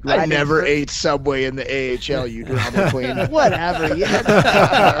 like. I never ate Subway in the AHL, you drama queen. Whatever. Yeah,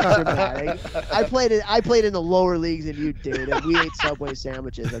 I played in the lower leagues than you, dude, and we ate Subway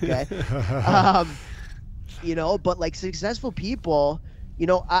sandwiches, okay? But, like, successful people,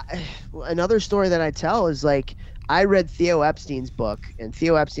 another story that I tell is, like, I read Theo Epstein's book, and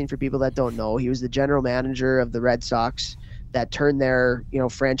Theo Epstein, for people that don't know, he was the general manager of the Red Sox that turned their,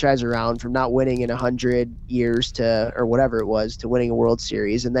 franchise around from not winning in 100 years to, or whatever it was, to winning a World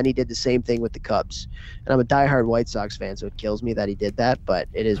Series. And then he did the same thing with the Cubs. And I'm a diehard White Sox fan, so it kills me that he did that, but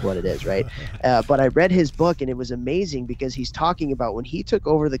it is what it is, right? But I read his book, and it was amazing because he's talking about when he took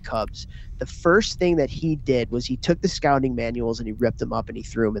over the Cubs, the first thing that he did was he took the scouting manuals and he ripped them up and he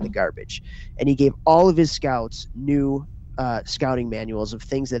threw them in the garbage. And he gave all of his scouts new scouting manuals of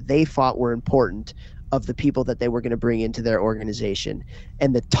things that they thought were important of the people that they were going to bring into their organization.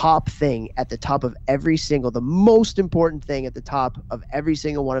 And the top thing at the top of the most important thing at the top of every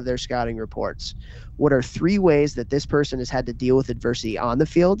single one of their scouting reports, what are 3 ways that this person has had to deal with adversity on the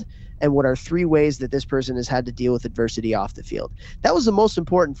field, and what are 3 ways that this person has had to deal with adversity off the field. That was the most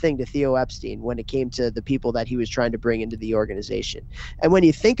important thing to Theo Epstein when it came to the people that he was trying to bring into the organization. And when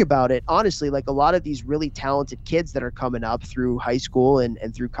you think about it, honestly, like, a lot of these really talented kids that are coming up through high school and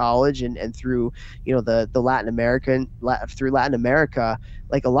through college and through, the Latin America,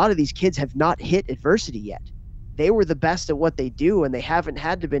 like, a lot of these kids have not hit adversity yet. they were the best at what they do, and they haven't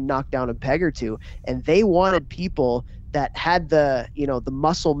had to been knocked down a peg or two. And they wanted people that had the, you know, the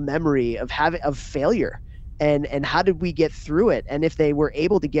muscle memory of failure. And how did we get through it? And if they were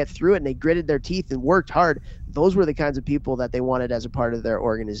able to get through it and they gritted their teeth and worked hard, those were the kinds of people that they wanted as a part of their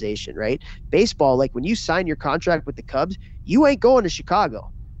organization, right? Baseball, like when you sign your contract with the Cubs, you ain't going to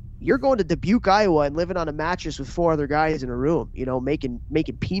Chicago. You're going to Dubuque, Iowa, and living on a mattress with 4 other guys in a room, you know, making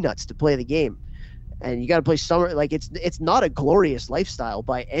peanuts to play the game. And you got to play summer. Like it's not a glorious lifestyle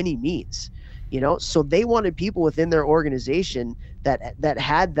by any means, you know? So they wanted people within their organization that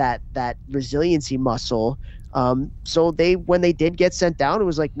had that resiliency muscle. So when they did get sent down, it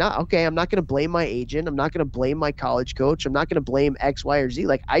was like, nah, okay, I'm not going to blame my agent. I'm not going to blame my college coach. I'm not going to blame X, Y, or Z.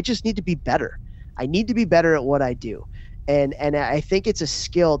 Like, I just need to be better. I need to be better at what I do. And I think it's a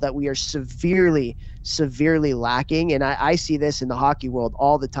skill that we are severely lacking. And I see this in the hockey world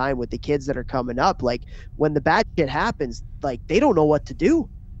all the time with the kids that are coming up. Like, when the bad shit happens, like, they don't know what to do.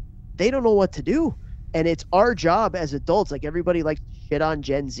 And it's our job as adults. Like, everybody likes to shit on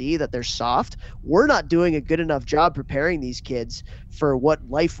Gen Z that they're soft. We're not doing a good enough job preparing these kids for what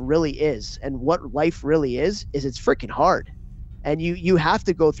life really is. And what life really is it's freaking hard. And you have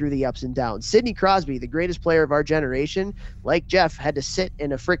to go through the ups and downs. Sidney Crosby, the greatest player of our generation, like Jeff, had to sit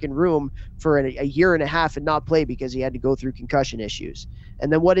in a freaking room for a year and a half and not play because he had to go through concussion issues.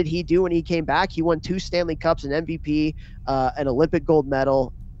 And then what did he do when he came back? He won 2 Stanley Cups, an MVP, an Olympic gold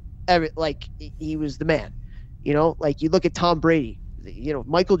medal. He was the man. You know, like, you look at Tom Brady. You know,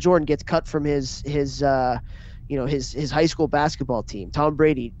 Michael Jordan gets cut from his high school basketball team. Tom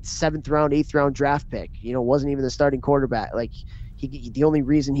Brady, 7th round, 8th round draft pick, you know, wasn't even the starting quarterback. Like, the only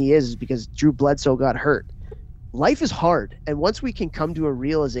reason he is because Drew Bledsoe got hurt. Life is hard. And once we can come to a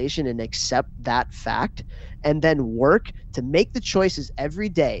realization and accept that fact, and then work to make the choices every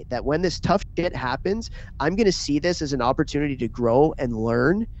day that when this tough shit happens, I'm going to see this as an opportunity to grow and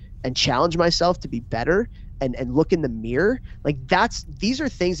learn and challenge myself to be better and look in the mirror. Like, these are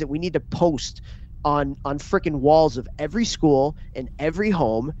things that we need to post on freaking walls of every school, in every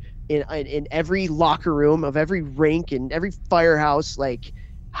home, in every locker room of every rink and every firehouse. Like,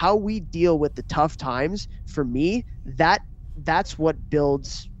 how we deal with the tough times, for me, that's what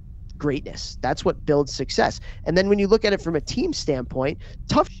builds greatness. That's what builds success. And then when you look at it from a team standpoint,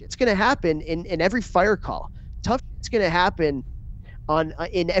 tough shit's going to happen in every fire call. Tough shit's going to happen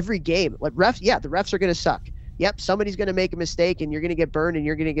in every game. Like, refs, yeah, the refs are going to suck. Yep, somebody's going to make a mistake and you're going to get burned and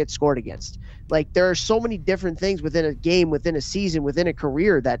you're going to get scored against. Like, there are so many different things within a game, within a season, within a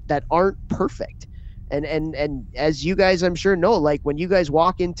career that aren't perfect. And as you guys, I'm sure, know, like, when you guys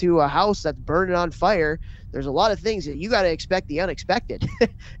walk into a house that's burning on fire, there's a lot of things that you got to expect the unexpected.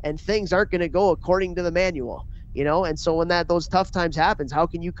 And things aren't going to go according to the manual, you know? And so when those tough times happens, how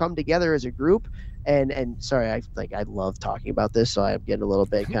can you come together as a group? And sorry, I love talking about this, so I'm getting a little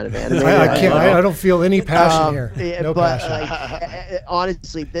bit kind of animated. I don't feel any passion here. No but passion.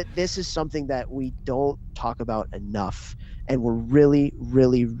 Honestly, this is something that we don't talk about enough, and we're really,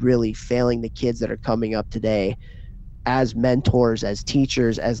 really, really failing the kids that are coming up today as mentors, as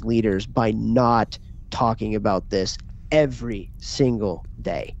teachers, as leaders, by not talking about this every single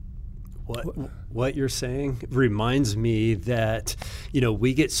day. What you're saying reminds me that, you know,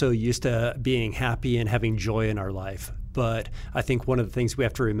 we get so used to being happy and having joy in our life. But I think one of the things we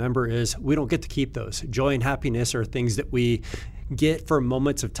have to remember is we don't get to keep those. Joy and happiness are things that we get for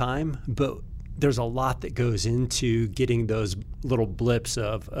moments of time, but there's a lot that goes into getting those little blips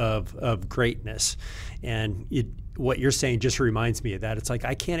of greatness. And what you're saying just reminds me of that. It's like,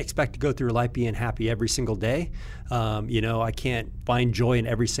 I can't expect to go through life being happy every single day. You know, I can't find joy in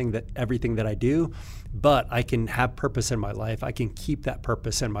everything that I do, but I can have purpose in my life. I can keep that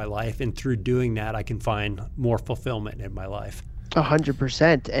purpose in my life. And through doing that, I can find more fulfillment in my life.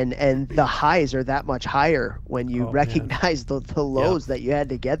 100%. And the highs are that much higher when you recognize the lows that you had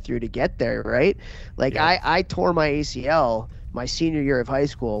to get through to get there, right? Like, I tore my ACL my senior year of high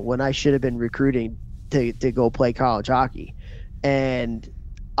school when I should have been recruiting to go play college hockey. And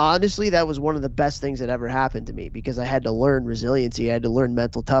honestly, that was one of the best things that ever happened to me, because I had to learn resiliency. I had to learn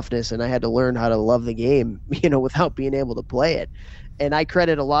mental toughness, and I had to learn how to love the game, you know, without being able to play it. And I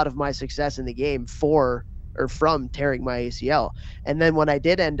credit a lot of my success in the game from tearing my ACL. And then when I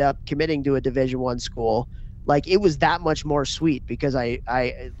did end up committing to a Division I school, like, it was that much more sweet, because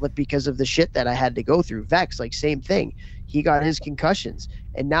because of the shit that I had to go through. Vex, like, same thing. He got his concussions,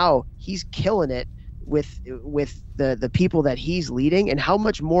 and now he's killing it with the people that he's leading, and how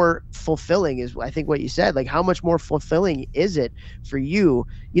much more fulfilling is, I think, what you said, like how much more fulfilling is it for you,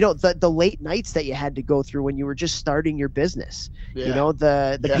 the late nights that you had to go through when you were just starting your business,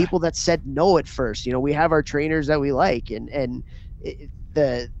 the people that said no at first. We have our trainers that we like, and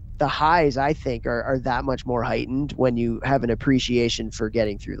the highs, I think, are that much more heightened when you have an appreciation for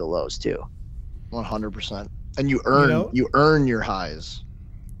getting through the lows too. 100%. And you earn your highs.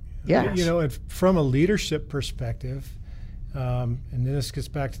 Yeah. And from a leadership perspective, and this gets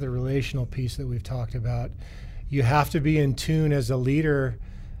back to the relational piece that we've talked about, you have to be in tune as a leader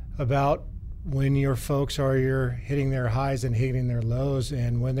about when your folks are hitting their highs and hitting their lows,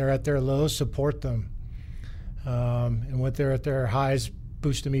 and when they're at their lows, support them. And when they're at their highs,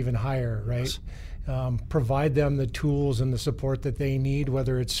 boost them even higher, right? Provide them the tools and the support that they need,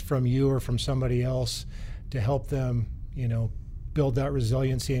 whether it's from you or from somebody else, to help them, build that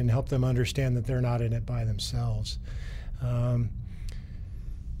resiliency and help them understand that they're not in it by themselves.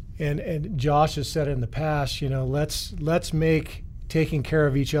 And Josh has said in the past, let's make taking care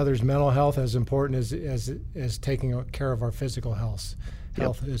of each other's mental health as important as taking care of our physical health.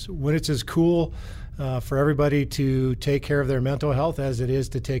 Is when it's as cool for everybody to take care of their mental health as it is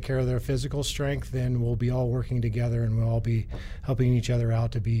to take care of their physical strength, then we'll be all working together and we'll all be helping each other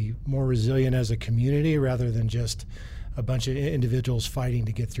out to be more resilient as a community rather than just a bunch of individuals fighting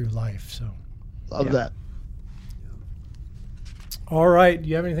to get through life. So, love that. All right. Do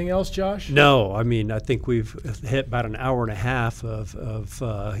you have anything else, Josh? No, I mean, I think we've hit about an hour and a half of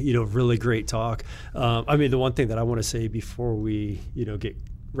really great talk. The one thing that I want to say before we,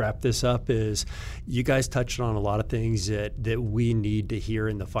 wrap this up is you guys touched on a lot of things that we need to hear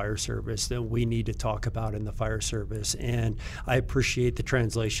in the fire service, that we need to talk about in the fire service. And I appreciate the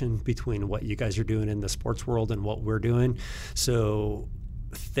translation between what you guys are doing in the sports world and what we're doing. So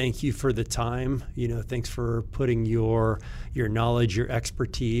thank you for the time. Thanks for putting your knowledge, your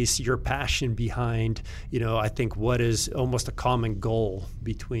expertise, your passion behind, I think what is almost a common goal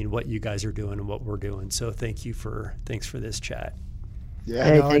between what you guys are doing and what we're doing. So thanks for this chat. Yeah.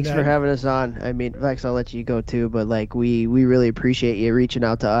 Hey, thanks for having us on. I mean, Vex, I'll let you go too, but we really appreciate you reaching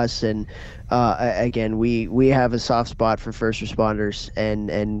out to us. And again, we have a soft spot for first responders,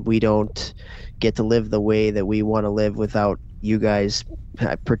 and we don't get to live the way that we want to live without you guys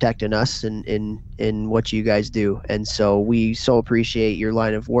protecting us in what you guys do. And so we so appreciate your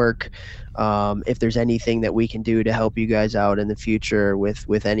line of work. If there's anything that we can do to help you guys out in the future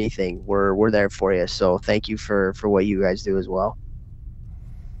with anything, we're there for you. So thank you for what you guys do as well.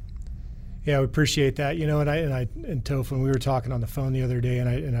 Yeah, we appreciate that. And Toph, when we were talking on the phone the other day,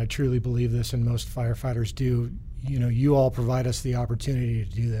 and I truly believe this, and most firefighters do, you all provide us the opportunity to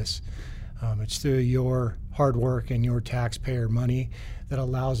do this. It's through your hard work and your taxpayer money that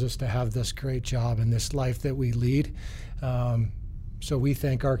allows us to have this great job and this life that we lead. So we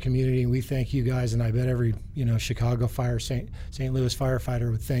thank our community, and we thank you guys, and I bet every Chicago Fire, St. Louis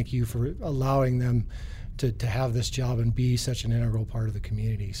firefighter would thank you for allowing them to have this job and be such an integral part of the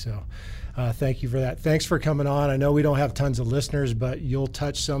community. So thank you for that. Thanks for coming on. I know we don't have tons of listeners, but you'll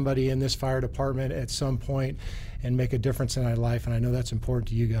touch somebody in this fire department at some point and make a difference in their life, and I know that's important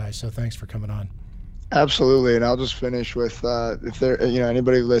to you guys. So thanks for coming on. Absolutely. And I'll just finish with if there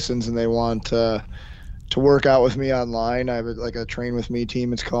anybody who listens and they want to work out with me online, I have a Train With Me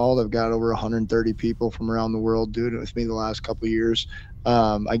team, it's called. I've got over 130 people from around the world doing it with me the last couple of years.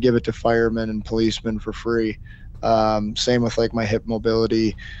 I give it to firemen and policemen for free. Same with my hip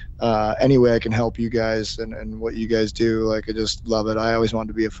mobility. Any way I can help you guys and what you guys do, I just love it. I always wanted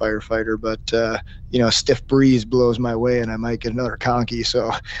to be a firefighter, but a stiff breeze blows my way and I might get another conky.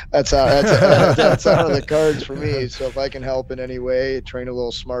 So that's out of the cards for me. So if I can help in any way, train a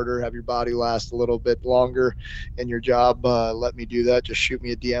little smarter, have your body last a little bit longer in your job, let me do that. Just shoot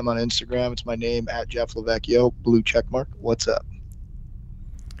me a DM on Instagram. It's my name, @JeffLeVecchio, blue check mark. What's up?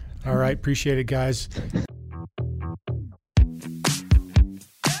 All right. Appreciate it, guys.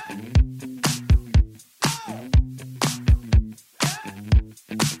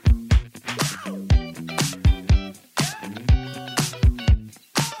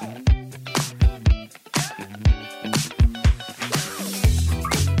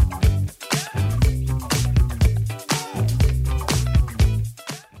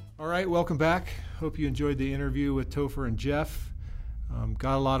 All right. Welcome back. Hope you enjoyed the interview with Topher and Jeff.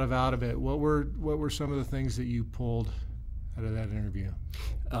 Got a lot out of it. What were some of the things that you pulled out of that interview?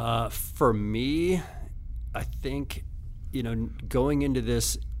 For me, I think, going into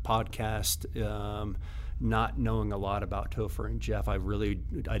this podcast, not knowing a lot about Topher and Jeff, I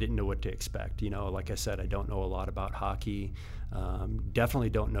didn't know what to expect. Like I said, I don't know a lot about hockey. Definitely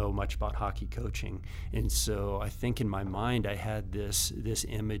don't know much about hockey coaching. And so I think in my mind I had this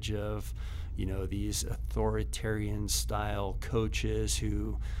image of, these authoritarian style coaches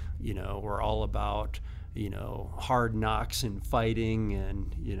who, were all about, hard knocks and fighting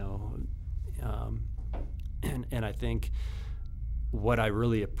and, and I think what I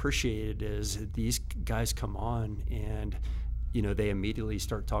really appreciated is these guys come on and, they immediately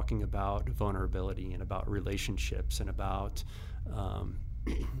start talking about vulnerability and about relationships and about,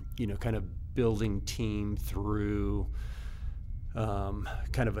 kind of building team through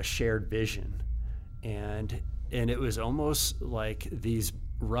kind of a shared vision. And it was almost like these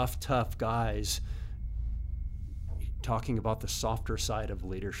rough, tough guys talking about the softer side of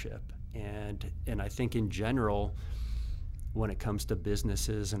leadership. And I think in general, when it comes to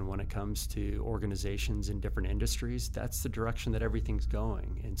businesses and when it comes to organizations in different industries, that's the direction that everything's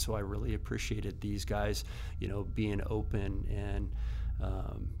going. And so I really appreciated these guys, being open and,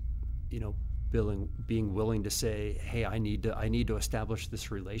 being willing to say, hey, I need to establish this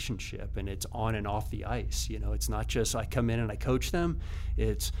relationship, and it's on and off the ice. It's not just I come in and I coach them.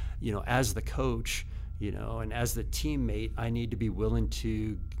 It's, as the coach, and as the teammate, I need to be willing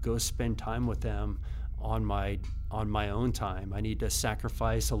to go spend time with them on my own time. I need to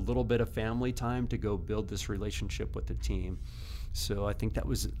sacrifice a little bit of family time to go build this relationship with the team. So I think that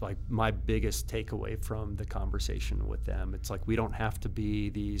was like my biggest takeaway from the conversation with them. It's like we don't have to be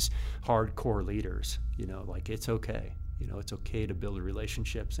these hardcore leaders, like it's okay. It's okay to build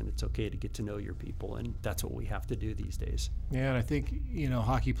relationships, and it's okay to get to know your people, and that's what we have to do these days. Yeah, and I think,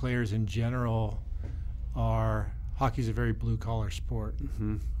 hockey players in general hockey's a very blue-collar sport.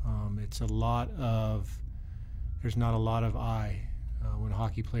 Mm-hmm. There's not a lot of I. When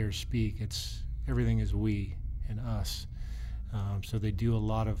hockey players speak, everything is we and us. So they do a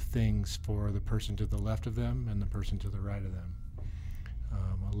lot of things for the person to the left of them and the person to the right of them.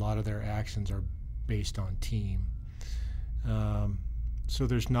 A lot of their actions are based on team. So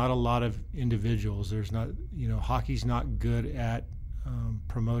there's not a lot of individuals. There's not, hockey's not good at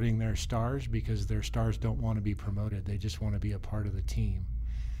promoting their stars because their stars don't want to be promoted. They just want to be a part of the team.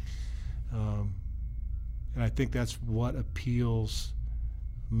 And I think that's what appeals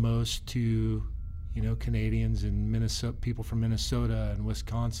most to, Canadians and Minnesota, people from Minnesota and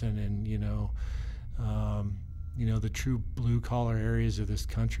Wisconsin and, the true blue-collar areas of this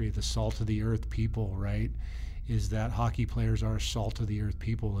country, the salt-of-the-earth people, right, is that hockey players are salt-of-the-earth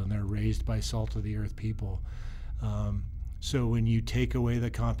people, and they're raised by salt-of-the-earth people. So when you take away the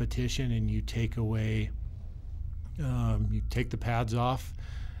competition and you take the pads off,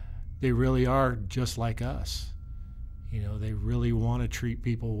 they really are just like us. They really want to treat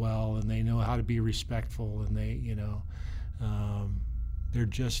people well, and they know how to be respectful, and they're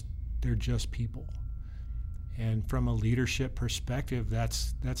just people. And from a leadership perspective,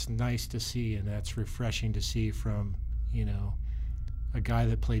 that's nice to see, and that's refreshing to see from, a guy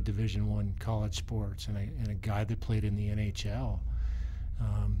that played Division I college sports and a guy that played in the NHL.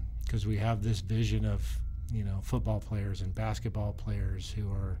 Because we have this vision of, football players and basketball players who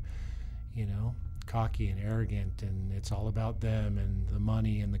are, cocky and arrogant, and it's all about them and the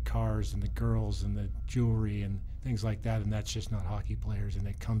money and the cars and the girls and the jewelry and things like that, and that's just not hockey players, and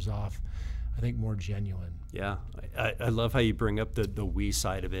it comes off, I think, more genuine. Yeah, I love how you bring up the we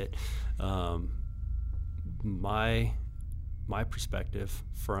side of it. My perspective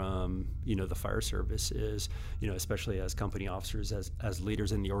from the fire service is, especially as company officers, as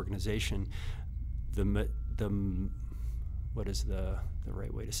leaders in the organization, what is the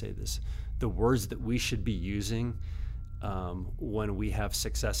right way to say this? The words that we should be using when we have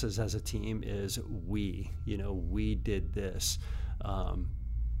successes as a team is we did this.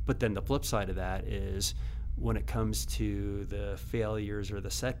 But then the flip side of that is when it comes to the failures or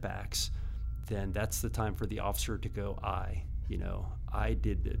the setbacks, then that's the time for the officer to go, I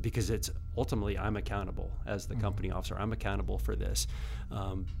did it, because it's ultimately I'm accountable as the company officer. I'm accountable for this.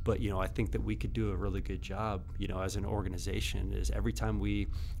 But I think that we could do a really good job, as an organization, is every time we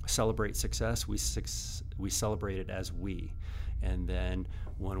celebrate success, we celebrate it as we. And then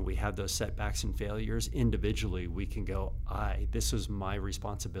when we have those setbacks and failures individually, we can go, this was my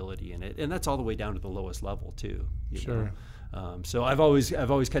responsibility in it. And that's all the way down to the lowest level too. You know? So I've always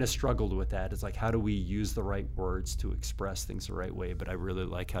kind of struggled with that. It's like, how do we use the right words to express things the right way? But I really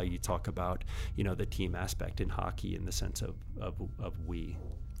like how you talk about, the team aspect in hockey in the sense of we.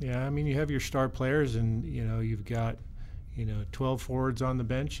 Yeah, I mean, you have your star players, and you've got 12 forwards on the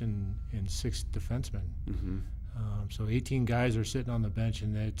bench and 6 defensemen. Mm-hmm. So 18 guys are sitting on the bench,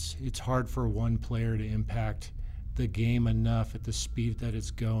 and it's hard for one player to impact the game enough at the speed that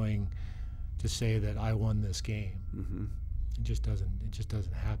it's going to say that I won this game. Mm-hmm. It just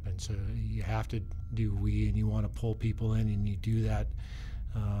doesn't happen. So you have to do and you want to pull people in, and you do that.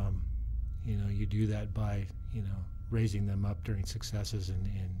 You do that by raising them up during successes, and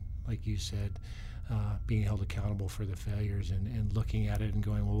like you said, being held accountable for the failures, and looking at it and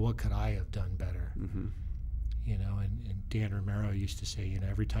going, well, what could I have done better? Mm-hmm. And Dan Romero used to say,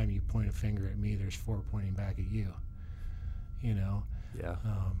 every time you point a finger at me, there's 4 pointing back at you. Yeah.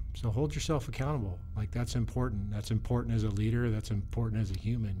 So hold yourself accountable. Like, that's important. That's important as a leader. That's important as a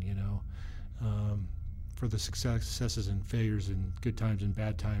human. For the successes and failures and good times and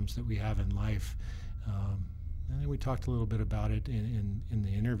bad times that we have in life. And then we talked a little bit about it in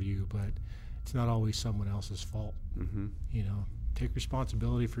the interview, but it's not always someone else's fault. Mm-hmm. Take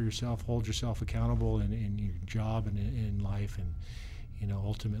responsibility for yourself, hold yourself accountable in your job and in life, and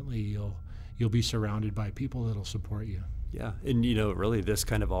ultimately you'll be surrounded by people that'll support you. Yeah, and really this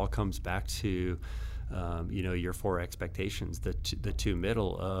kind of all comes back to your 4 expectations, the two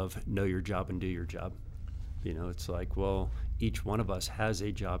middle of know your job and do your job. It's like, well, each one of us has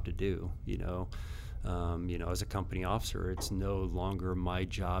a job to do. As a company officer, it's no longer my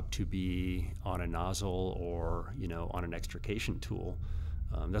job to be on a nozzle or, on an extrication tool.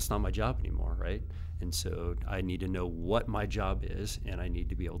 That's not my job anymore, right? And so I need to know what my job is, and I need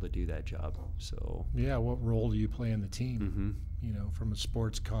to be able to do that job. So yeah, what role do you play in the team? Mm-hmm. From a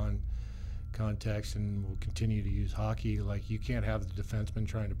sports context, and we'll continue to use hockey. Like, you can't have the defenseman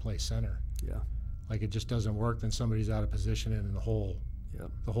trying to play center. Yeah, like, it just doesn't work. Then somebody's out of position, and the whole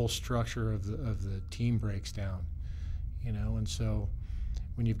structure of the team breaks down. And so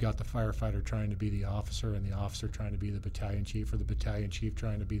when you've got the firefighter trying to be the officer, and the officer trying to be the battalion chief, or the battalion chief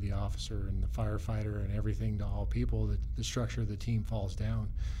trying to be the officer, and the firefighter and everything to all people, the structure of the team falls down.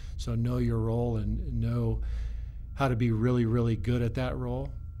 So know your role and know how to be really, really good at that role,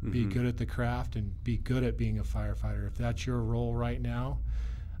 mm-hmm. be good at the craft, and be good at being a firefighter. If that's your role right now,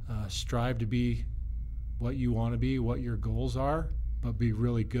 strive to be what you want to be, what your goals are, but be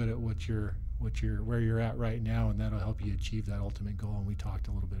really good at where you're at right now, and that'll help you achieve that ultimate goal. And we talked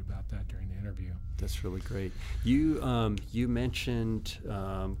a little bit about that during the interview. That's really great. You mentioned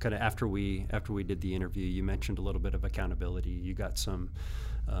kind of after we did the interview, you mentioned a little bit of accountability. You got some,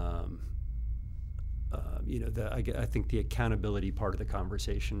 I think the accountability part of the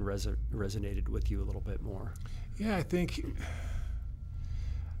conversation resonated with you a little bit more. Yeah, I think.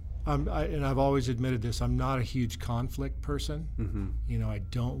 And I've always admitted this, I'm not a huge conflict person. Mm-hmm. I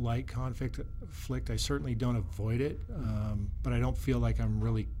don't like conflict. I certainly don't avoid it, but I don't feel like I'm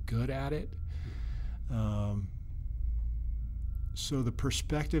really good at it. So the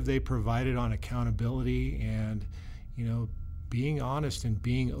perspective they provided on accountability and, being honest and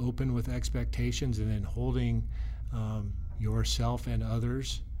being open with expectations, and then holding yourself and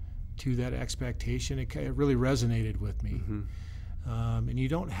others to that expectation, it really resonated with me. Mm-hmm. And you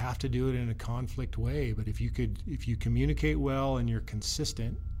don't have to do it in a conflict way, but if you communicate well and you're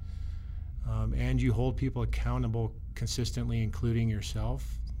consistent, and you hold people accountable consistently, including yourself,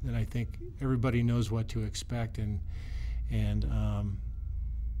 then I think everybody knows what to expect and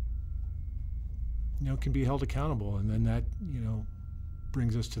can be held accountable. And then that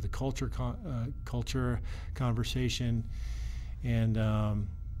brings us to the culture conversation, and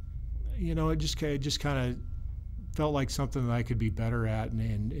it just kind of felt like something that I could be better at,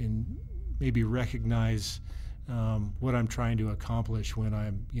 and maybe recognize what I'm trying to accomplish when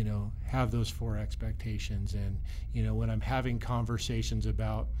I'm, have those 4 expectations, and, when I'm having conversations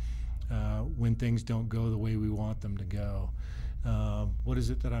about when things don't go the way we want them to go. What is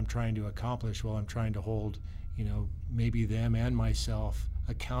it that I'm trying to accomplish? Well, I'm trying to hold, maybe them and myself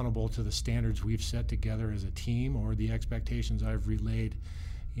accountable to the standards we've set together as a team, or the expectations I've relayed,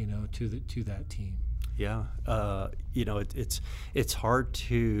 to that team. Yeah, it's hard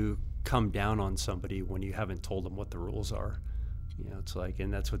to come down on somebody when you haven't told them what the rules are. It's like,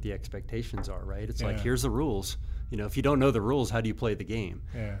 and that's what the expectations are, right? It's like, here's the rules. If you don't know the rules, how do you play the game?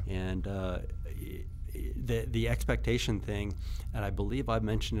 Yeah. And the expectation thing, and I believe I've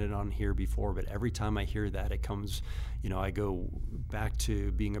mentioned it on here before, but every time I hear that, it comes, I go back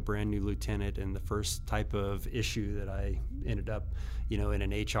to being a brand new lieutenant, and the first type of issue that I ended up, in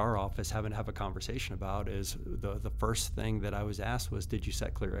an HR office having to have a conversation about is the first thing that I was asked was, did you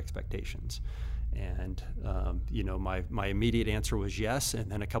set clear expectations? And, my immediate answer was yes.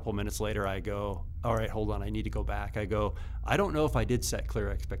 And then a couple minutes later, I go, all right, hold on, I need to go back. I go, I don't know if I did set clear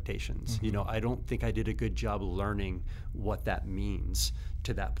expectations. Mm-hmm. I don't think I did a good job learning what that means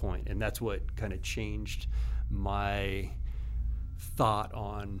to that point. And that's what kind of changed my thought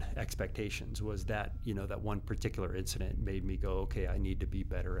on expectations was that, that one particular incident made me go, okay, I need to be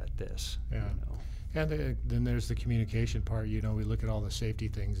better at this. Yeah. And then there's the communication part. We look at all the safety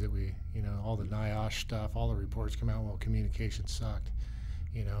things that all the NIOSH stuff, all the reports come out, well, communication sucked,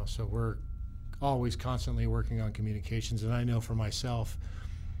 so we're always constantly working on communications. And I know for myself,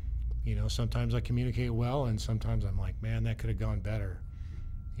 sometimes I communicate well, and sometimes I'm like, man, that could have gone better,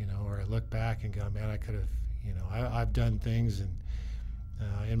 or I look back and go, man, I could have, I've done things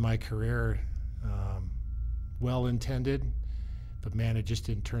in my career, well-intended, but man, it just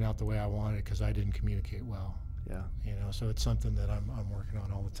didn't turn out the way I wanted because I didn't communicate well. Yeah. So it's something that I'm working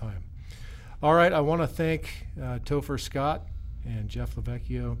on all the time. All right, I want to thank Topher Scott and Jeff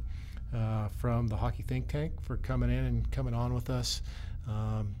LeVecchio from the Hockey Think Tank for coming in and coming on with us.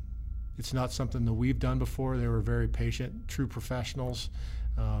 It's not something that we've done before. They were very patient, true professionals,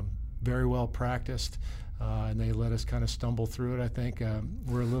 very well practiced, and they let us kind of stumble through it. I think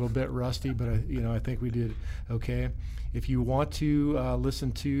we're a little bit rusty, but I think we did okay. If you want to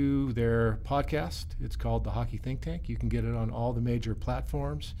listen to their podcast, it's called The Hockey Think Tank. You can get it on all the major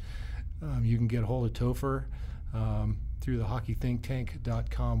platforms. You can get a hold of Topher through the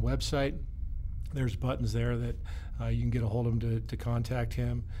hockeythinktank.com website. There's buttons there that you can get a hold of him to contact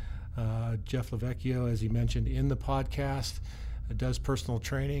him. Jeff LeVecchio, as he mentioned in the podcast, does personal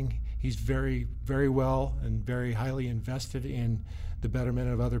training. He's very, very well and very highly invested in the betterment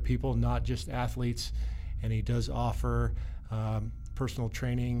of other people, not just athletes. And he does offer personal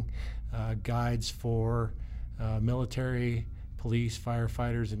training guides for military, police,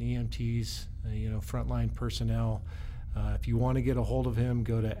 firefighters, and EMTs, frontline personnel. If you want to get a hold of him,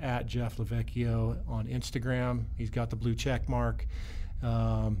 go to @JeffLeVecchio on Instagram. He's got the blue check mark.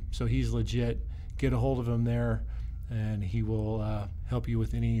 So he's legit. Get a hold of him there, and he will help you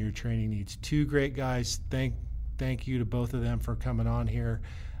with any of your training needs. Two great guys. Thank you to both of them for coming on here.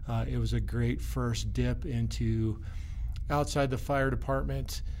 It was a great first dip into outside the fire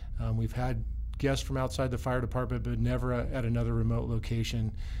department. We've had guests from outside the fire department, but never at another remote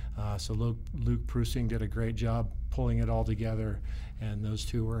location. So Luke Prusing did a great job pulling it all together, and those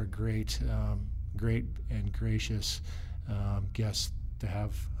two were a great and gracious guests to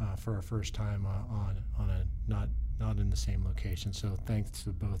have for our first time on a not in the same location. So thanks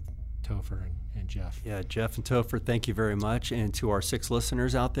to both Topher and Jeff. Yeah, Jeff and Topher, thank you very much. And to our 6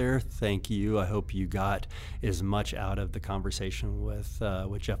 listeners out there, thank you. I hope you got as much out of the conversation with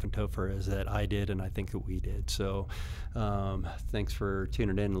Jeff and Topher as that I did, and I think that we did. So thanks for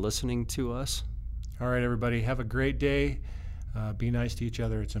tuning in and listening to us. All right, everybody, have a great day. Be nice to each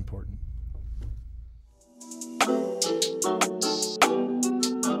other. It's important.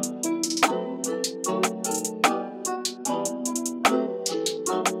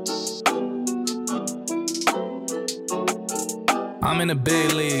 I'm in the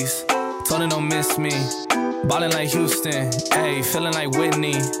big leagues, told her don't miss me. Ballin' like Houston, ayy, feeling like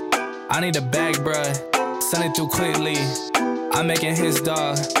Whitney. I need a bag, bruh, send it through quickly. I'm making his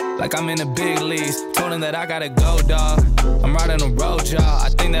dog, like I'm in the big leagues. Told him that I gotta go, dog. I'm riding the road, y'all. I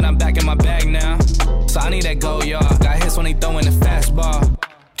think that I'm back in my bag now. So I need that go, y'all. Got hits when he throwing the fastball.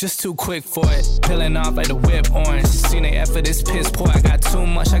 Just too quick for it, peeling off like the whip orange. Seen they effort, this piss poor. I got too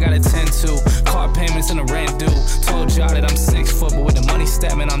much, I gotta tend to. Car payments and the rent due. Told y'all that I'm 6 foot, but with the money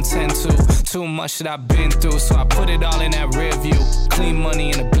stabbing, I'm 10-2. Too much that I've been through, so I put it all in that rear view. Clean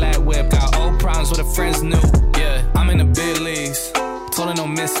money in a black whip, got old problems with the friends new. Yeah, I'm in the big leagues, told her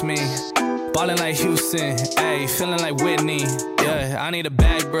don't miss me. Ballin' like Houston, ayy, feeling like Whitney. Yeah, I need a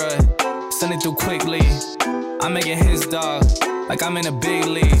bag, bruh, send it through quickly. I'm making his dog, like I'm in the big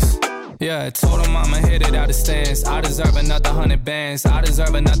leagues. Yeah, told him I'ma hit it out the stands. I deserve another 100 bands. I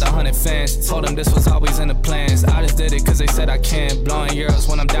deserve another 100 fans. Told him this was always in the plans. I just did it cause they said I can. Blowing euros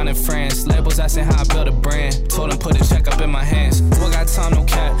when I'm down in France. Labels asking how I build a brand. Told him put a check up in my hands. Boy got time, no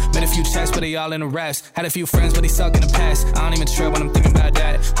cap. Made a few checks, but they all in the raps. Had a few friends, but they suck in the past. I don't even trip when I'm thinking about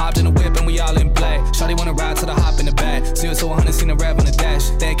that. Hopped in the whip and we all in black. Shawty wanna ride to the hop in the back. 0 to 100, seen the rev on the dash.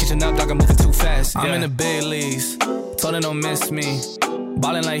 They ain't catching up, dog, I'm moving too fast. I'm in the big leagues. Told her don't miss me.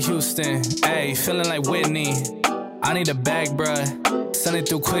 Ballin' like Houston, ayy, feeling like Whitney. I need a bag, bruh, send it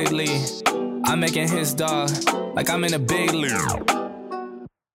through quickly. I'm making his dog, like I'm in a big league.